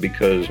say that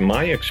because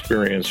my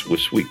experience with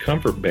Sweet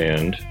Comfort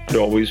Band had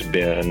always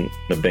been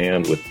a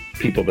band with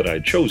people that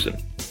I'd chosen.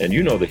 And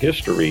you know the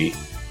history,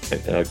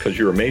 because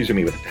you're amazing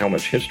me with how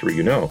much history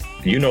you know.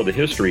 You know the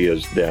history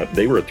is that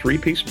they were a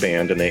three-piece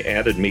band and they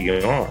added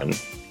me on.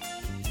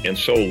 And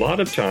so a lot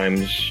of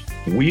times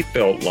we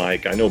felt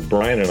like, I know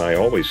Brian and I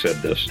always said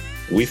this,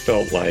 we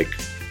felt like,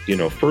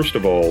 first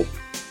of all,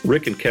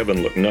 Rick and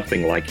Kevin look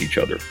nothing like each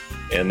other.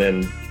 And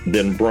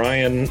then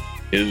Brian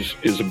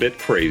is a bit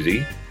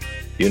crazy,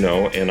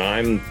 and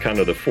I'm kind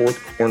of the fourth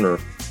corner.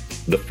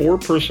 The four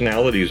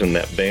personalities in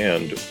that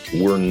band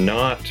were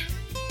not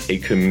a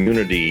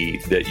community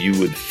that you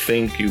would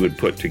think you would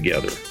put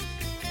together.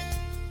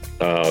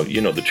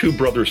 The two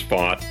brothers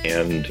fought,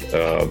 and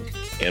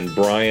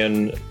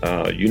Brian,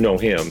 you know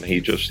him. He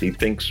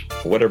thinks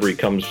whatever he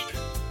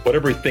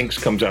thinks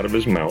comes out of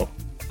his mouth.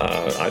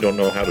 I don't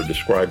know how to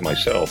describe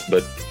myself,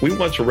 but we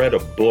once read a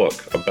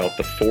book about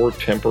the four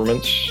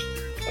temperaments.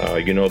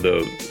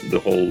 The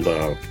whole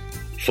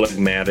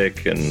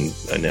phlegmatic and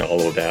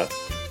all of that.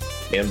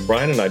 And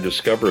Brian and I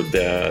discovered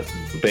that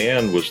the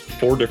band was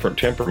four different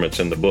temperaments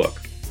in the book,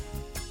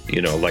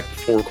 like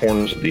the four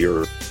corners of the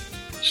earth.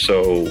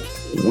 So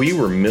we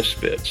were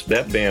misfits.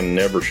 That band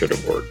never should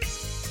have worked.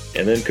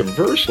 And then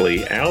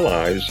conversely,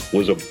 Allies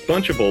was a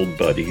bunch of old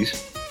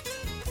buddies,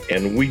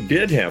 and we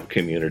did have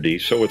community.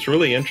 So it's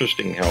really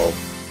interesting how,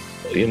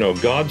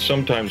 God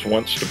sometimes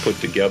wants to put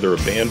together a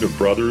band of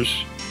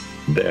brothers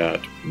that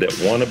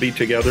want to be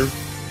together.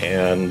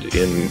 And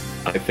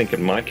I think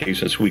in my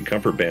case, in Sweet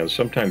Comfort Band,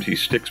 sometimes he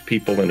sticks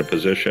people in a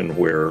position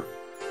where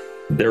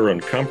they're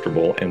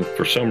uncomfortable, and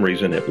for some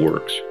reason it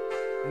works.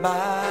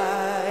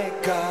 My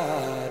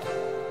God,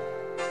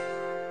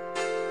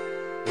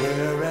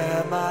 where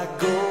am I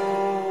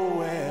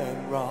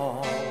going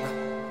wrong?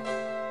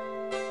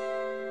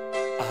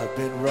 I've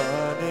been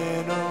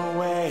running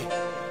away.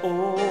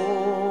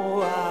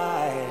 Oh,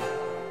 I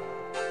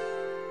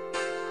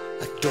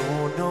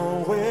don't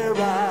know where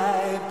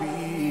I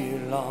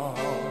belong,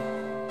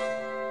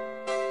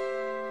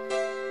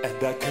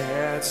 and I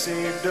can't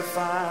seem to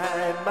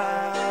find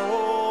my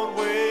own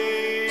way.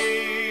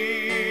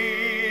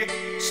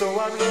 So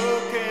I'm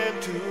looking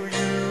to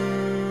you.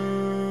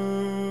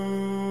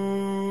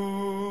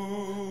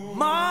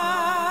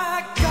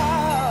 My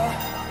God,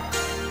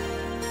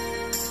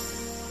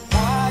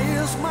 why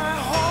is my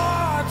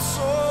heart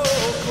so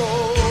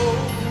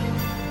cold?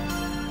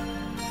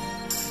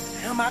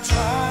 Am I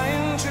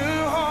trying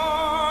too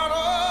hard?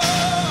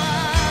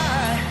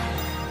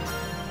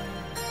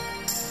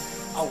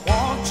 Oh, I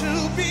want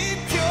to be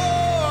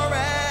pure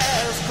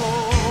as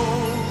gold.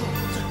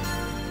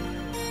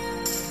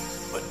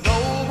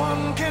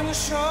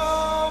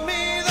 show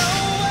me the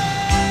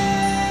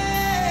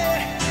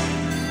way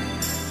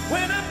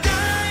when I'm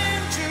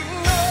dying to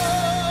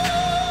know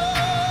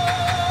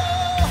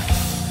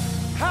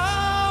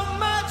how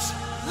much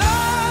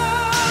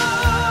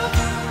love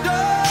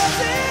does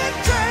it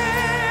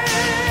take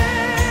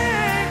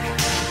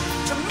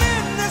to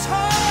mend this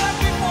heart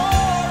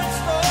before it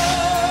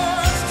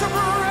starts to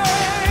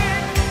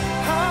break.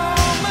 How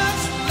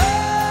much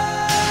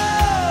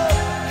love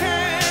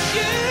can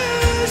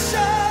you show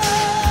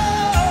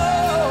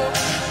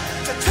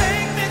to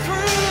take me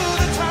through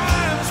the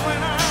times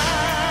when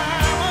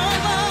I'm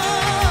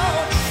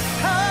alone?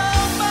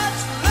 How much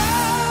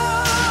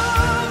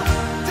love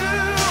do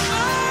I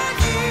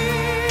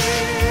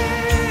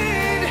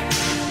need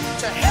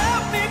to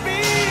help me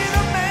be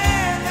the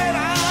man that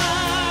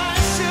I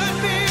should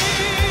be?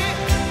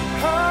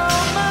 How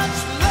much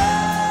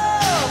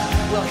love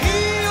will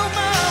heal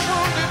my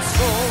wounded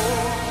soul?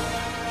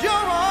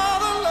 You're all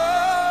the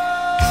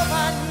love I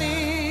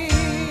need.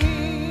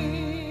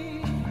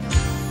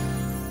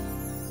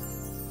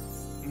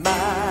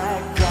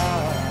 My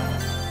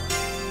God,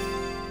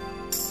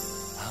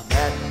 I'm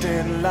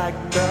acting like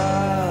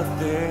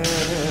nothing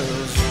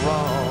is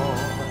wrong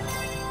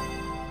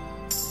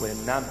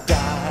when I'm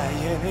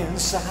dying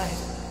inside.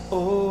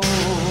 Oh,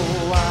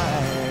 I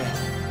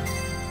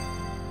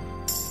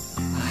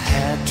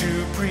had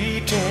to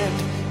pretend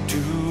to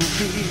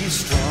be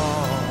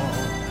strong.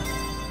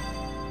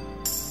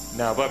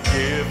 Now I'm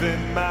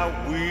giving my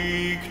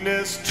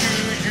weakness to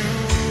you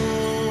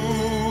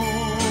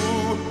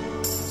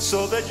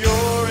so that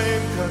you're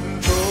in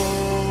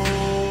control.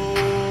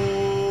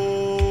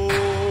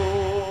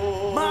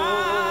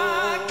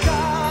 My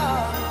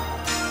God,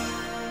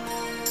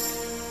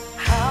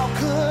 how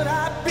could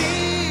I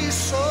be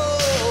so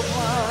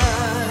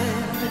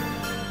blind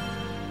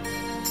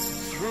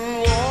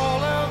through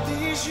all of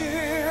these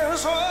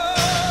years? Oh,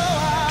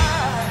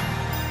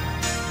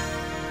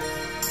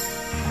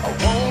 I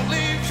won't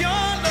leave your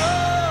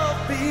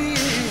love behind.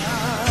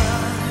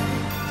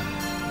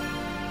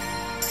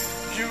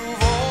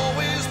 You've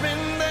always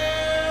been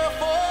there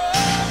for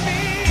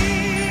me,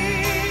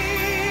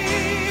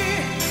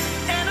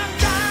 and I'm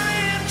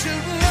dying to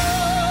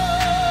know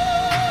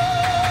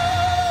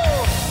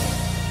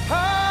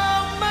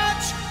how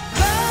much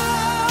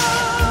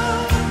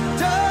love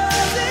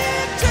does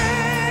it take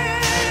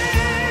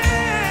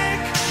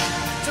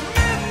to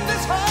mend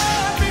this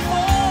heart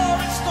before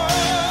it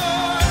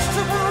starts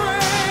to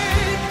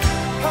break.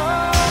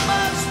 How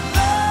much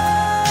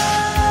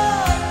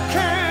love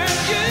can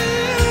you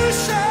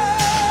show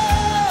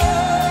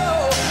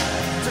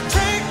to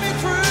take me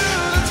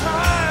through the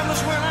times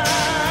when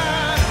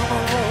I'm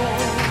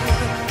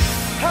alone?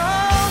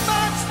 How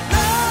much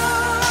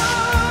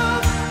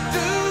love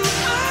do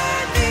I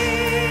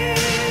need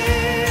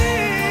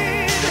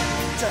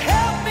to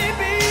help me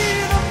be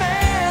the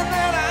man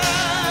that I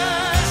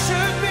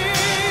should be?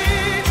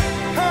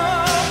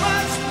 How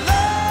much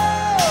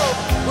love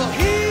will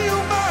heal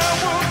my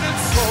wounded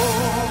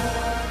soul?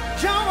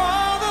 You're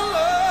all the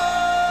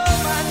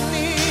love I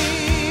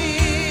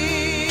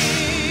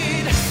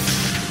need.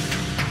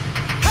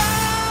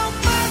 How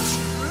much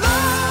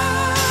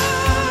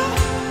love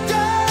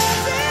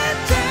does it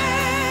take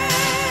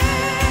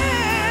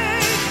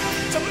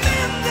to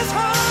mend this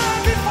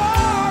heart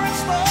before it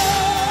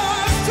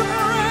starts to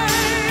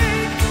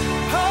break?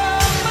 How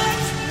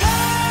much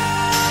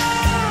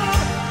love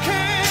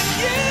can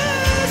you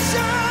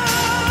show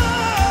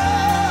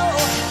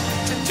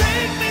to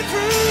take me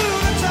through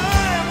the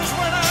times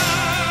when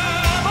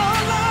I'm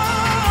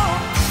alone?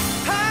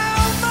 How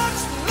much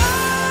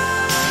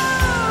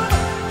love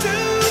do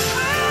I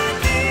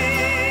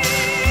need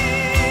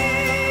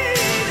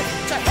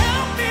to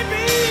help me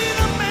be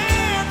the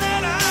man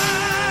that I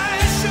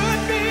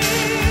should be?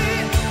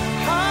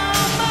 How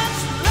much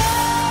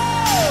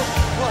love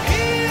will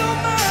heal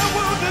my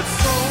wounded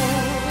soul?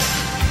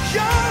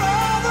 You're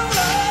all the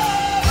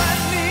love I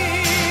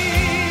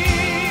need.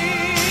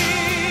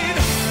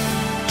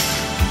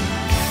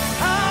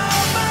 How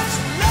much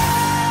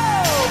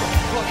love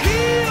will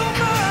heal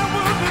my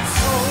wounded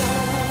soul?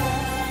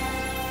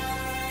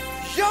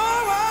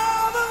 You're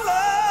all the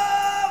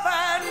love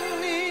I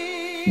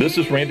need. This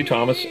is Randy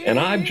Thomas, and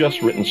I've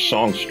just written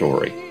Song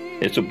Story.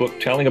 It's a book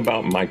telling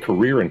about my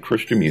career in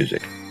Christian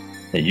music.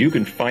 And you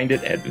can find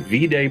it at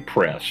V-Day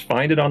Press.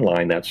 Find it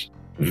online. That's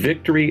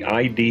Victory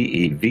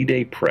IDE,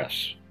 V-Day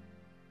Press.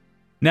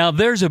 Now,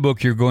 there's a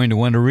book you're going to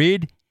want to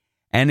read,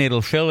 and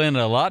it'll fill in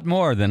a lot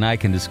more than I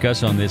can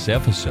discuss on this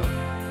episode.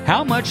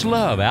 How Much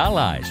Love,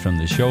 Allies from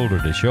the Shoulder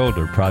to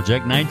Shoulder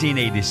Project,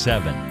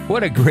 1987.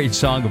 What a great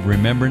song of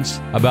remembrance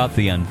about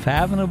the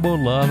unfathomable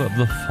love of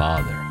the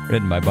Father.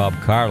 Written by Bob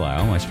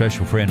Carlisle, my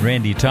special friend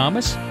Randy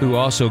Thomas, who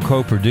also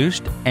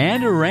co-produced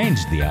and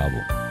arranged the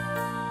album.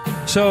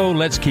 So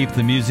let's keep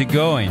the music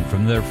going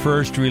from their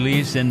first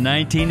release in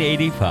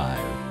 1985.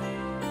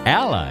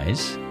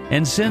 Allies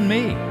and Send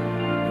Me.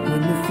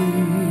 When the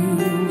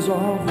fields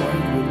are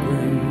white with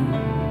grain,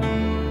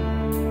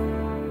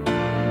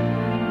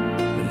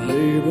 the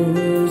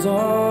laborers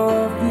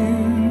are few.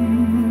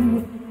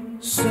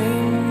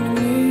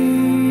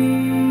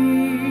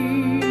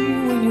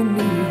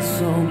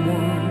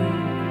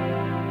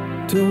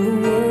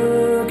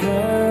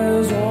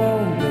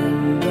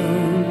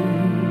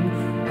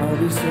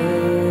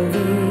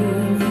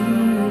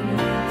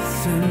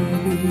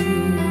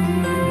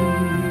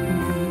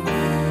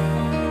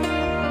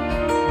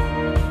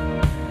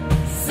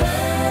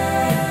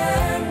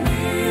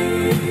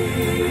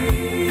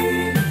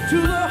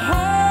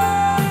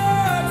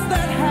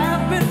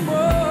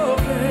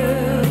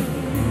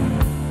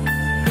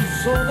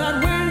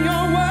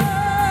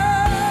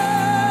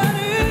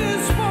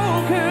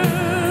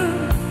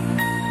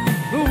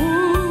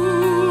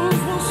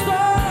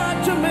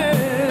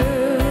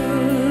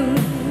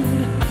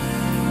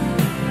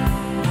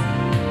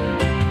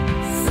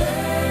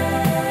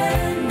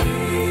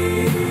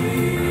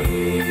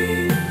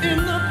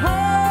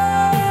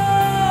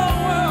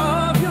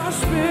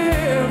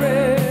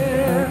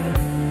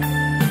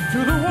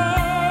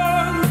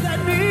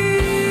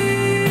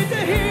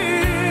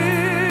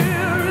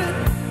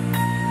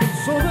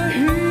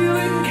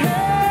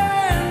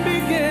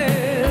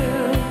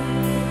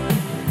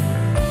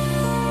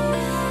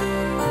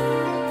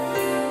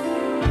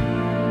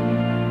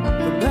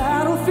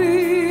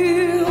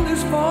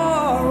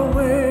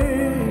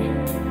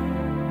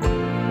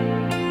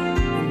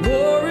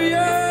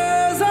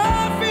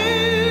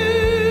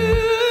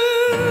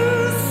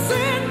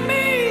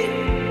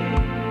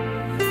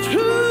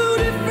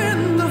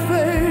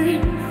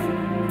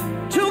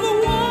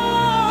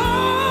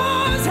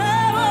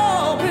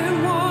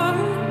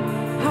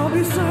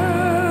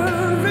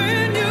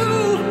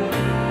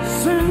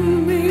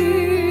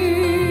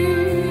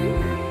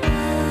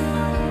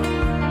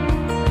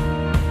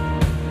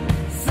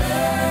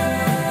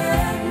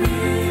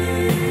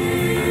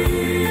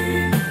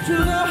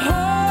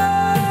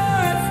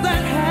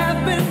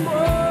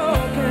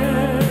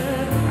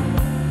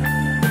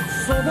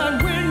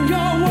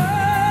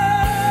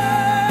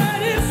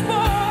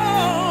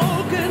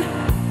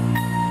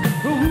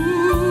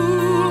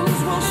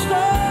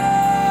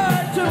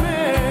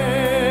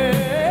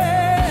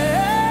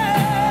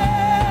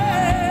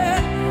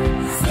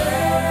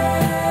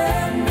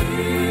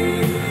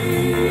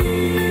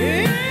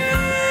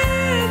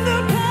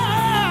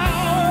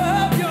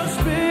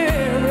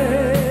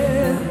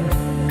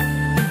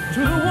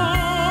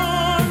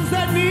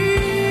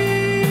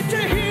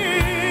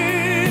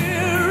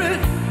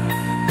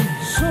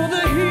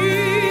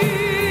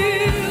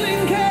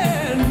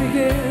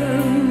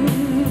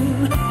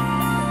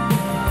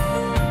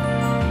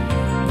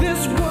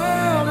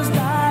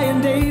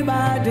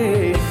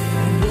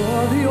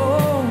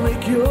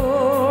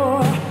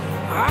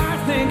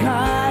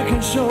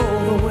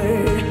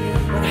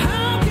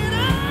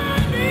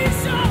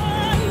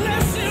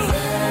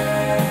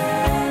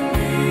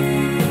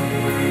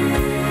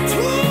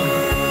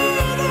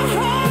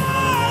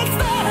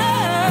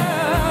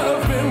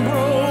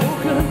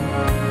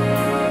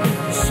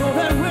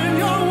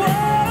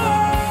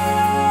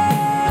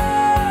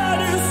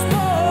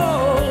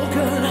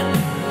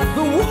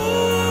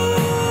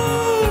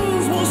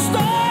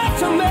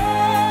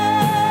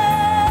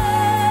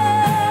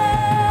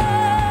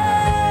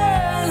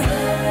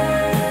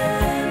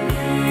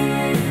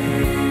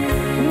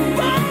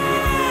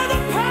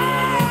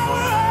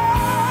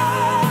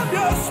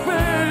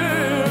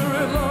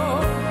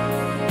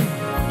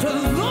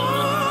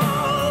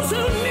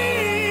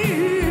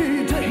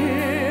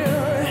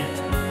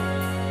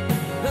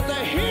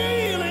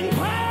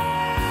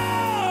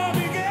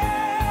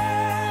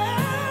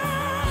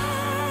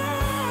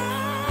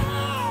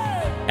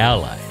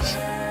 allies,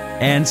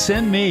 and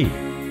send me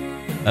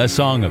a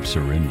song of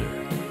surrender.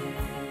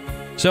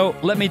 So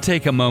let me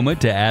take a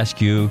moment to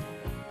ask you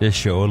to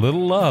show a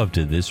little love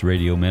to this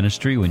radio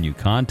ministry when you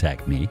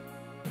contact me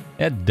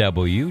at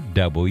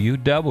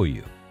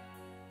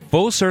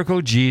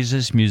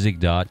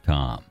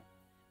www.fullcirclejesusmusic.com.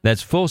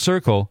 That's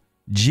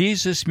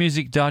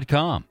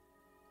fullcirclejesusmusic.com,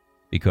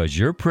 because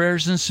your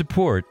prayers and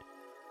support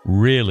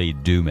really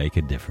do make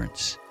a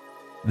difference.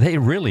 They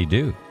really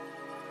do.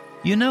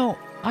 You know,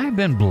 I've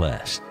been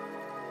blessed.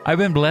 I've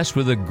been blessed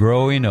with a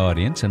growing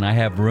audience, and I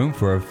have room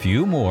for a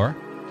few more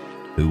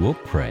who will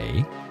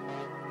pray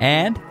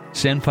and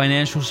send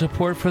financial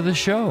support for the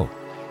show.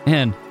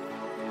 And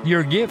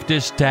your gift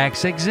is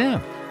tax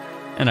exempt,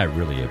 and I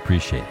really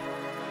appreciate it.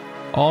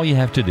 All you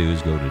have to do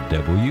is go to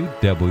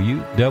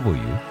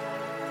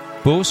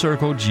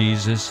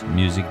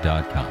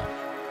www.fullcirclejesusmusic.com.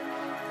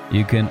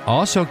 You can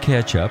also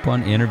catch up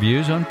on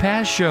interviews on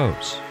past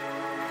shows.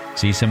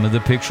 See some of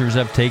the pictures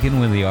I've taken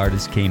when the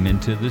artist came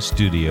into the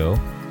studio,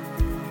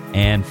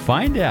 and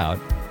find out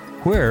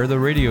where the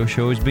radio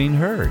show is being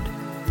heard.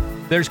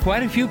 There's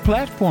quite a few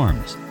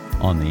platforms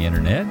on the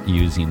internet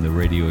using the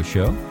radio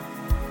show.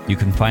 You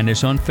can find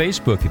us on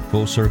Facebook at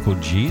Full Circle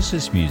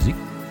Jesus Music.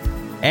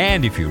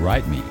 And if you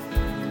write me,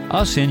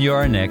 I'll send you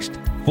our next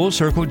Full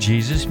Circle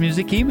Jesus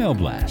Music email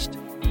blast.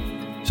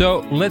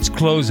 So let's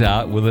close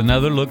out with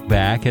another look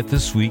back at the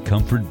Sweet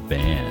Comfort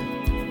Band.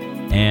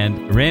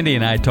 And Randy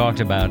and I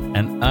talked about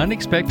an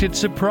unexpected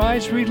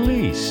surprise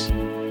release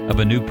of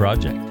a new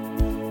project.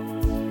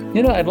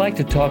 You know, I'd like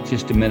to talk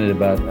just a minute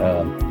about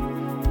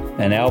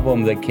an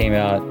album that came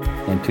out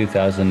in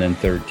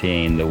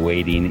 2013, The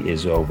Waiting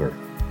Is Over.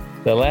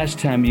 The last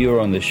time you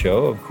were on the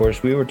show, of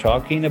course, we were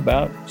talking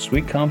about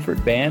Sweet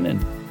Comfort Band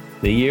and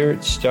the year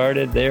it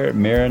started there at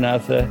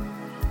Maranatha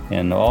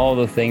and all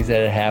the things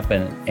that had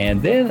happened.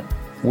 And then,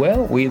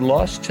 well, we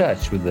lost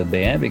touch with the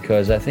band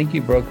because I think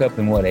you broke up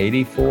in,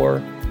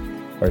 84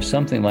 or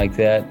something like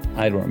that.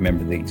 I don't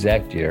remember the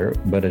exact year,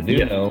 but I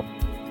do know,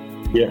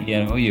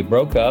 you know, you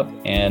broke up,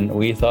 and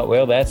we thought,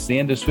 well, that's the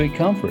end of Sweet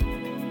Comfort.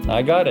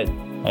 I got it.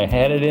 I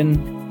had it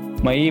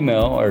in my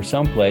email or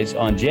someplace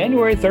on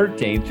January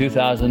 13,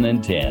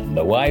 2010.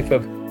 The wife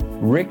of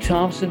Rick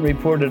Thompson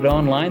reported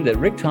online that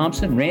Rick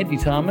Thompson, Randy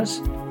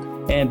Thomas,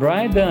 and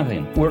Brian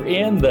Duncan were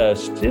in the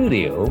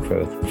studio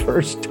for the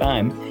first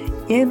time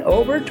in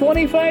over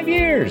 25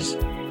 years,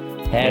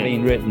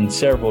 having written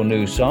several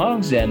new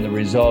songs, and the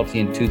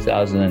resulting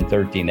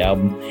 2013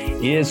 album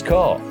is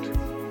called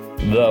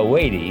The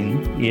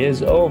Waiting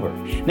Is Over.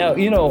 Now,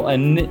 you know,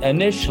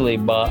 initially,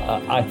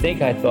 I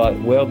think I thought,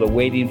 well, the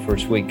waiting for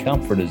Sweet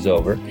Comfort is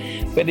over.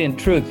 But in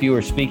truth, you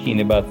were speaking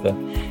about the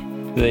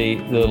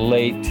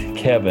late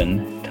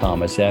Kevin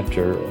Thomas,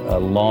 after a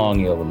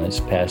long illness,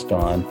 passed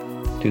on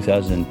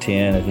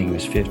 2010. I think he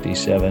was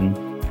 57.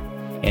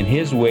 And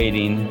his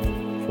waiting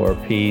for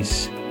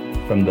peace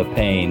from the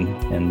pain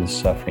and the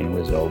suffering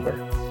was over.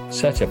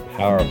 Such a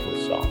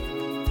powerful song.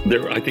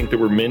 I think there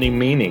were many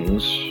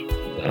meanings.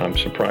 I'm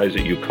surprised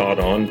that you caught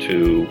on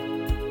to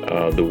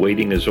The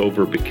Waiting Is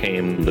Over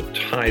became the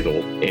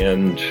title,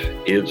 and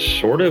it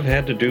sort of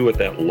had to do with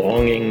that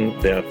longing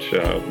that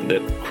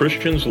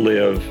Christians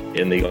live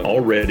in the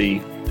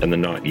already and the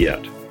not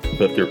yet.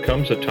 But there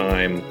comes a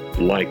time,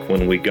 like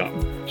when we got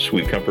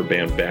Sweet Comfort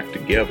Band back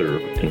together,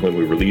 and when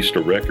we released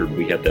a record,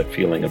 we had that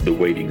feeling of the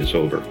waiting is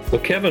over.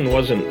 Well, Kevin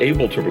wasn't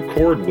able to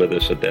record with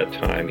us at that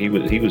time. He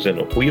was in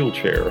a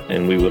wheelchair,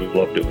 and we would have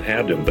loved to have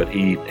had him, but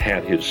he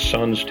had his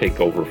sons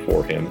take over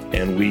for him,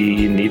 and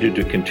we needed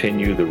to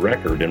continue the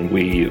record. And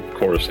we, of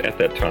course, at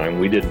that time,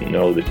 we didn't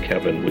know that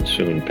Kevin would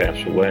soon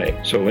pass away.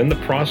 So in the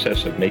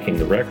process of making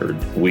the record,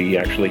 we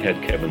actually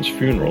had Kevin's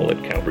funeral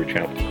at Calvary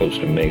Chapel,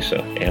 Costa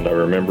Mesa. And I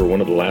remember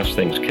one of the last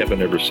things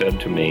Kevin ever said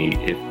to me,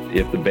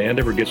 if the band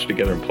ever gets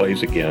together and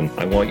plays again,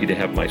 I want you to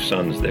have my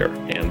sons there.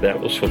 And that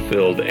was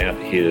fulfilled at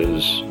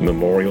his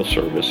memorial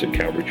service at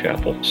Calvary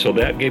Chapel. So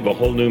that gave a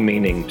whole new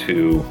meaning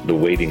to The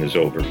Waiting Is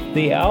Over.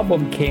 The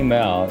album came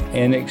out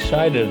and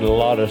excited a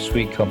lot of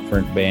Sweet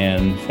Comfort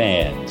Band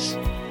fans.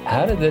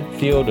 How did it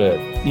feel to,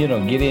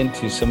 get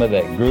into some of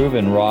that groove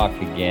and rock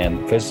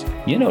again? Because,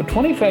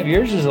 25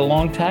 years is a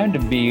long time to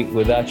be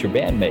without your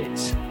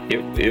bandmates.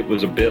 It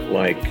was a bit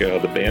like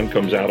the band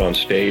comes out on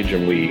stage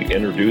and we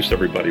introduce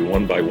everybody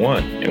one by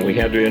one. And we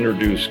had to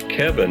introduce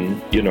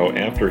Kevin,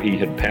 after he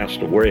had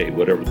passed away,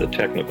 whatever the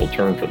technical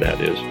term for that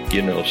is.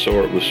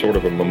 So it was sort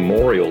of a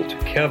memorial to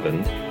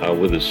Kevin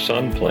with his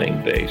son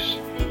playing bass.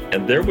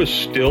 And there was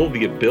still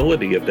the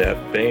ability of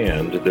that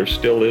band, there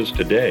still is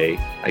today,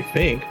 I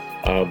think,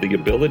 the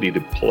ability to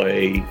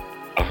play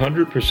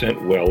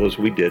 100% well as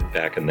we did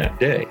back in that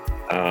day.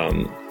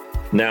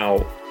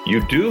 Now,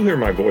 you do hear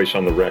my voice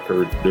on the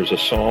record. There's a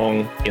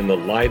song, In the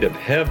Light of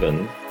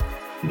Heaven,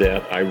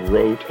 that I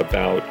wrote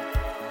about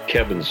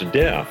Kevin's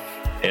death.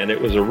 And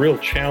it was a real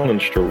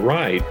challenge to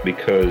write,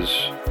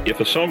 because if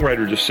a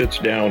songwriter just sits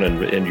down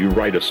and you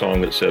write a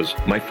song that says,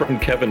 my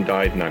friend Kevin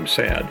died and I'm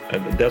sad,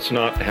 that's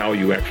not how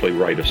you actually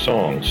write a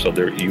song. So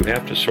you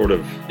have to sort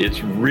of,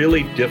 it's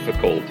really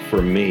difficult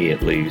for me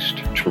at least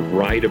to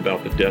write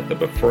about the death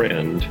of a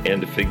friend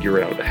and to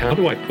figure out, how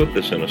do I put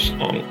this in a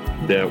song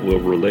that will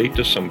relate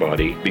to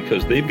somebody,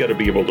 because they've got to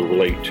be able to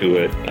relate to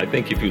it. I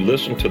think if you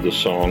listen to the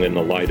song in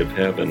the light of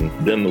heaven,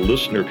 then the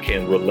listener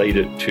can relate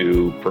it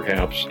to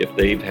perhaps if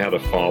they've had a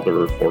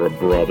father or a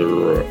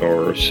brother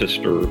or a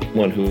sister,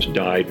 one who's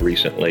died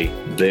recently,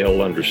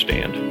 they'll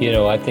understand. You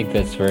know, I think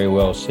that's very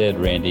well said,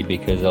 Randy,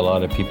 because a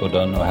lot of people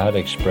don't know how to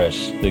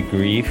express the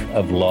grief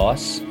of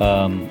loss.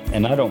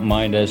 And I don't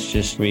mind us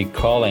just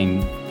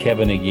recalling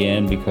Kevin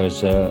again,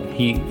 because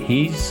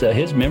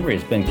his memory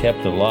has been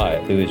kept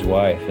alive through his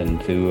wife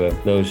and through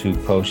those who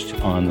post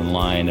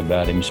online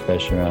about him,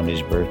 especially around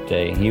his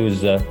birthday. He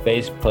was a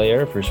bass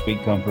player for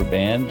Sweet Comfort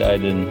Band,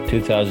 died in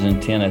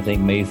 2010, I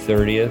think May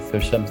 30th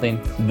or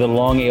something. The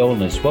long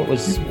illness, what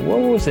was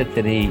it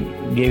that he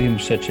gave him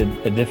such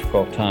a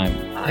difficult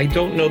time? I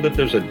don't know that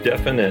there's a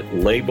definite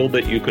label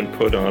that you can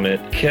put on it.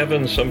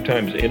 Kevin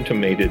sometimes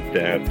intimated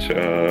that,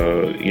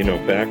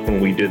 back when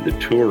we did the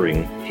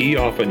touring, he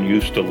often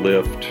used to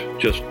lift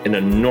just an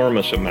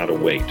enormous amount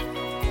of weight.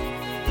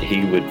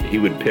 He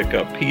would pick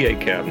up PA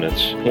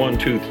cabinets, 1,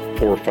 2,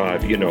 4,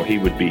 5, he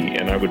would be,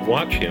 and I would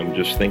watch him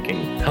just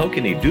thinking, how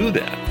can he do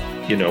that?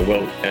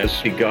 Well, as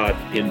he got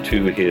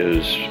into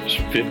his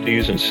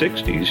 50s and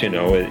 60s,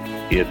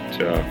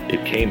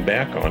 it came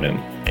back on him.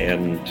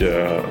 And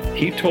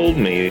he told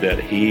me that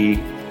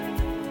he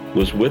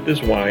was with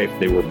his wife.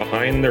 They were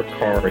behind their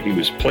car. He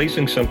was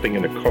placing something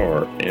in a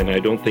car, and I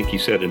don't think he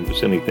said it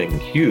was anything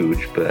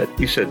huge, but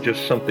he said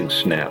just something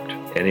snapped.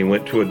 And he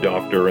went to a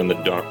doctor, and the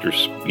doctor,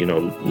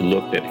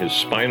 looked at his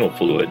spinal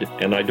fluid.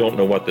 And I don't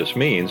know what this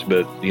means,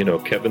 but,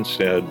 Kevin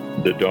said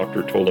the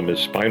doctor told him his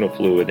spinal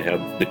fluid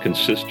had the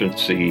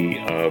consistency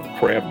of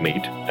crab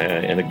meat.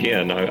 And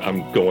again,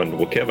 I'm going,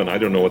 well, Kevin, I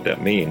don't know what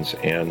that means.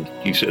 And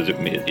he says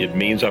it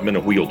means I'm in a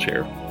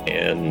wheelchair.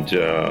 And,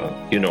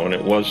 and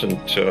it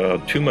wasn't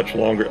too much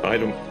longer.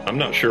 I'm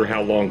not sure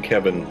how long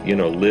Kevin,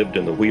 lived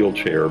in the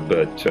wheelchair,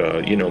 but,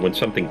 when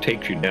something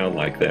takes you down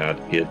like that,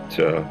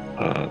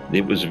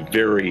 it was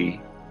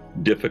very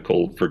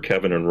difficult for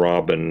Kevin and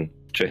Robin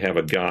to have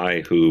a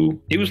guy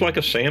who, he was like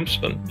a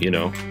Samson,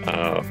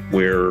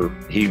 where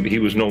he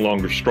was no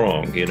longer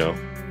strong,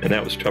 and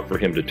that was tough for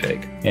him to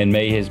take. And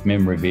may his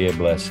memory be a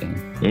blessing.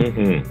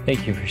 Mm-hmm.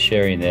 Thank you for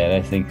sharing that.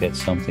 I think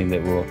that's something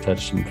that will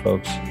touch some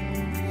folks.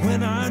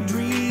 When our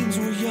dreams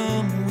were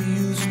young, we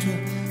used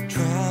to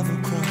travel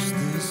across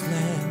this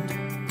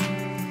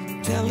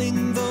land,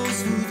 telling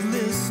those who'd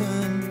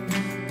listen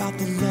about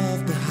the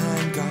love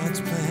behind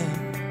God's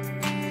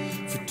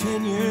plan. For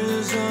 10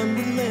 years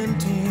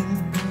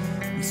unrelenting,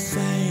 we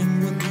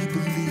sang what we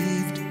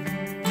believed,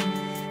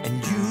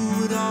 and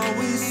you would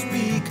always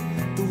speak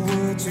the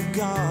words of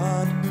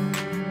God.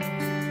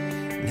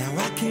 Now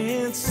I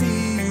can't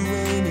see you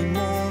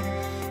anymore,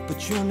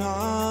 but you're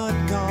not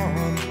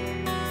gone.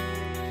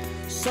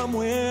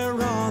 Somewhere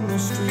on the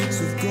streets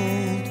of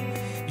gold,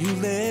 you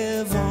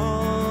live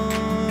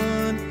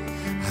on.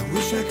 I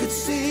wish I could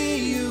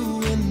see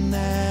you in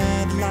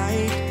that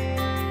light,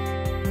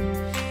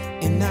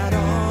 in that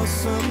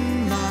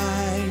awesome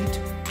light,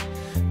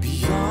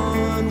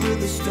 beyond where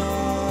the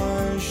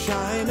stars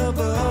shine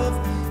above.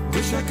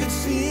 Wish I could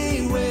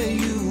see where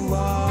you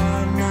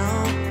are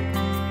now,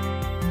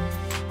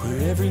 where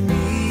every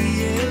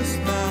knee is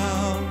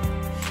bowed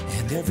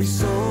and every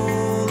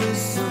soul is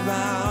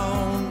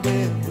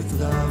surrounded with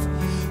love.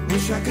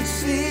 Wish I could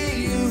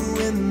see you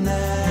in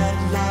that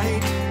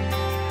light,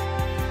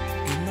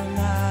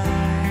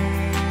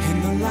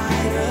 in the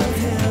light of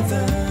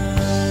heaven.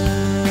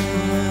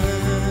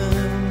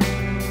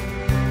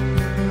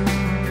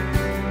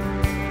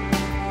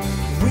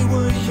 We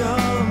were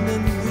young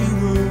and we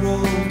were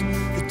old,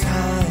 the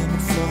time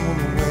had flown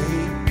away.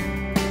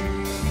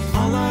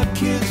 All our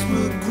kids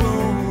were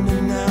grown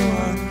and now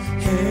our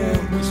hair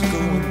was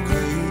going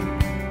gray.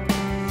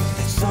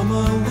 That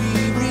summer we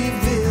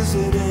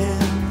revisited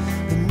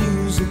the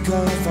music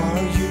of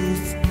our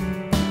youth.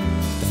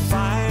 The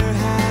fire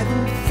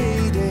hadn't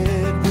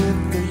faded with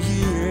the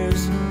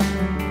years.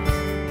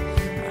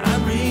 I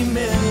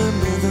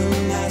remember the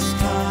last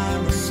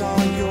time I saw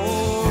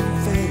your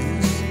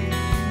face.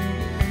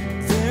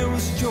 There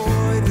was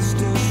joy that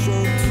still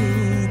showed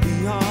through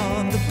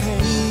beyond the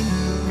pain.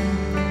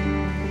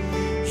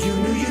 You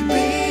knew you'd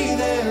be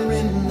there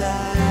in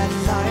that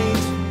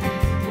light,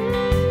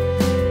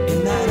 in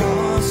that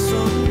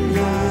awesome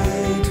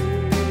light,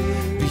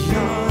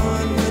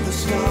 beyond where the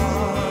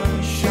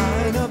stars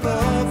shine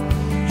above.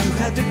 You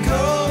had to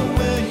go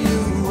where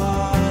you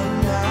are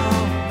now,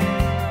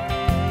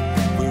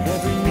 where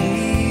every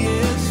knee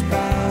is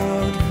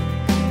bowed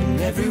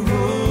and every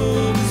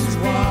room is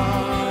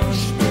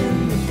washed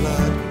in the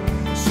blood.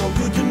 So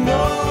good to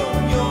know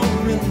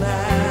you're in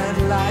that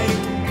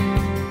light,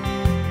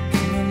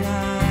 in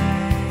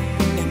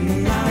the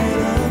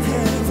light of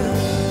heaven.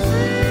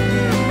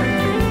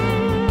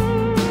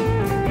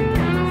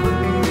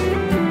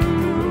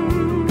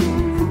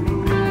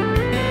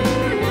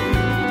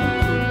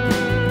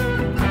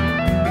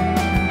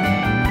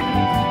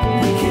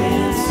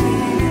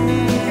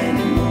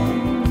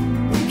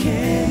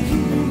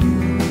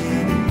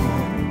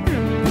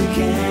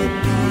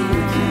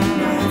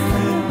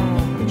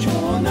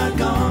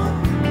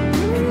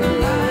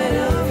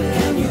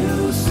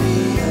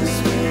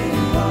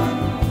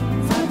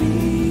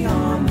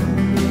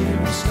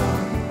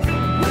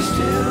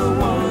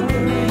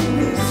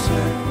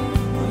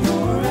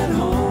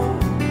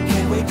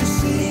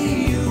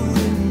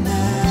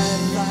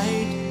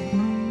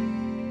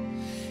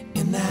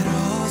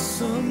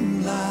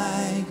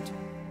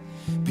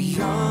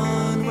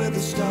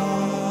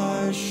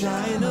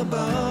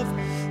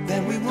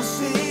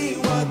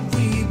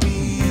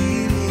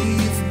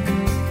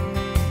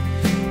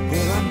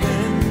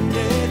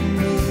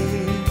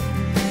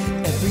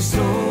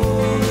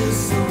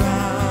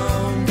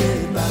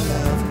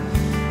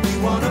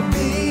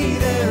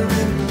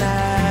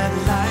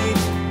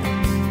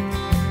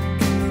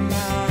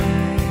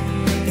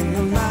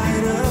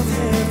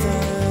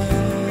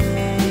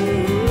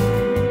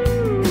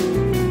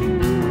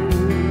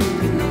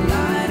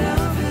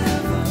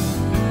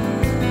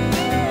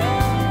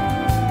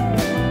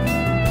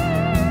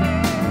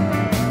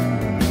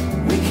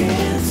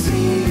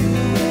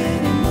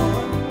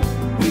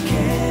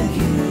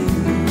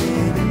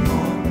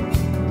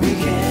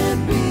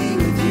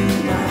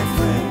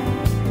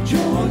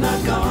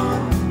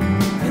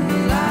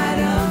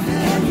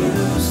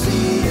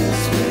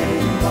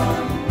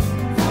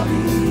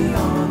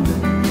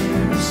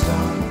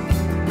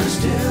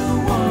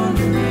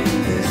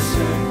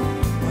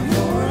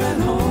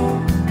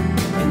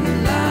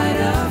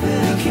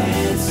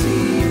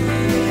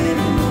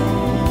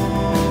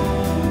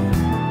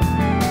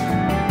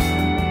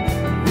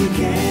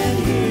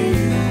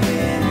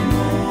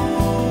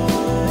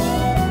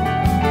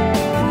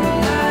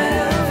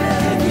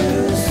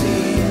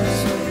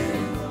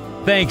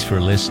 Thanks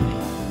for listening.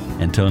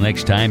 Until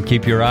next time,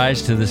 keep your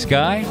eyes to the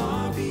sky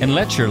and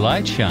let your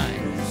light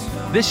shine.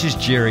 This is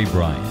Jerry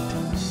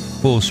Bryant.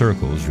 Full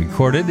Circle is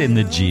recorded in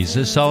the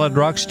Jesus Solid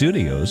Rock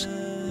Studios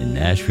in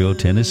Nashville,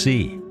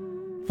 Tennessee.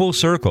 Full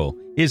Circle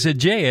is a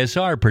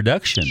JSR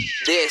production.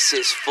 This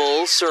is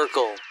Full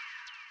Circle.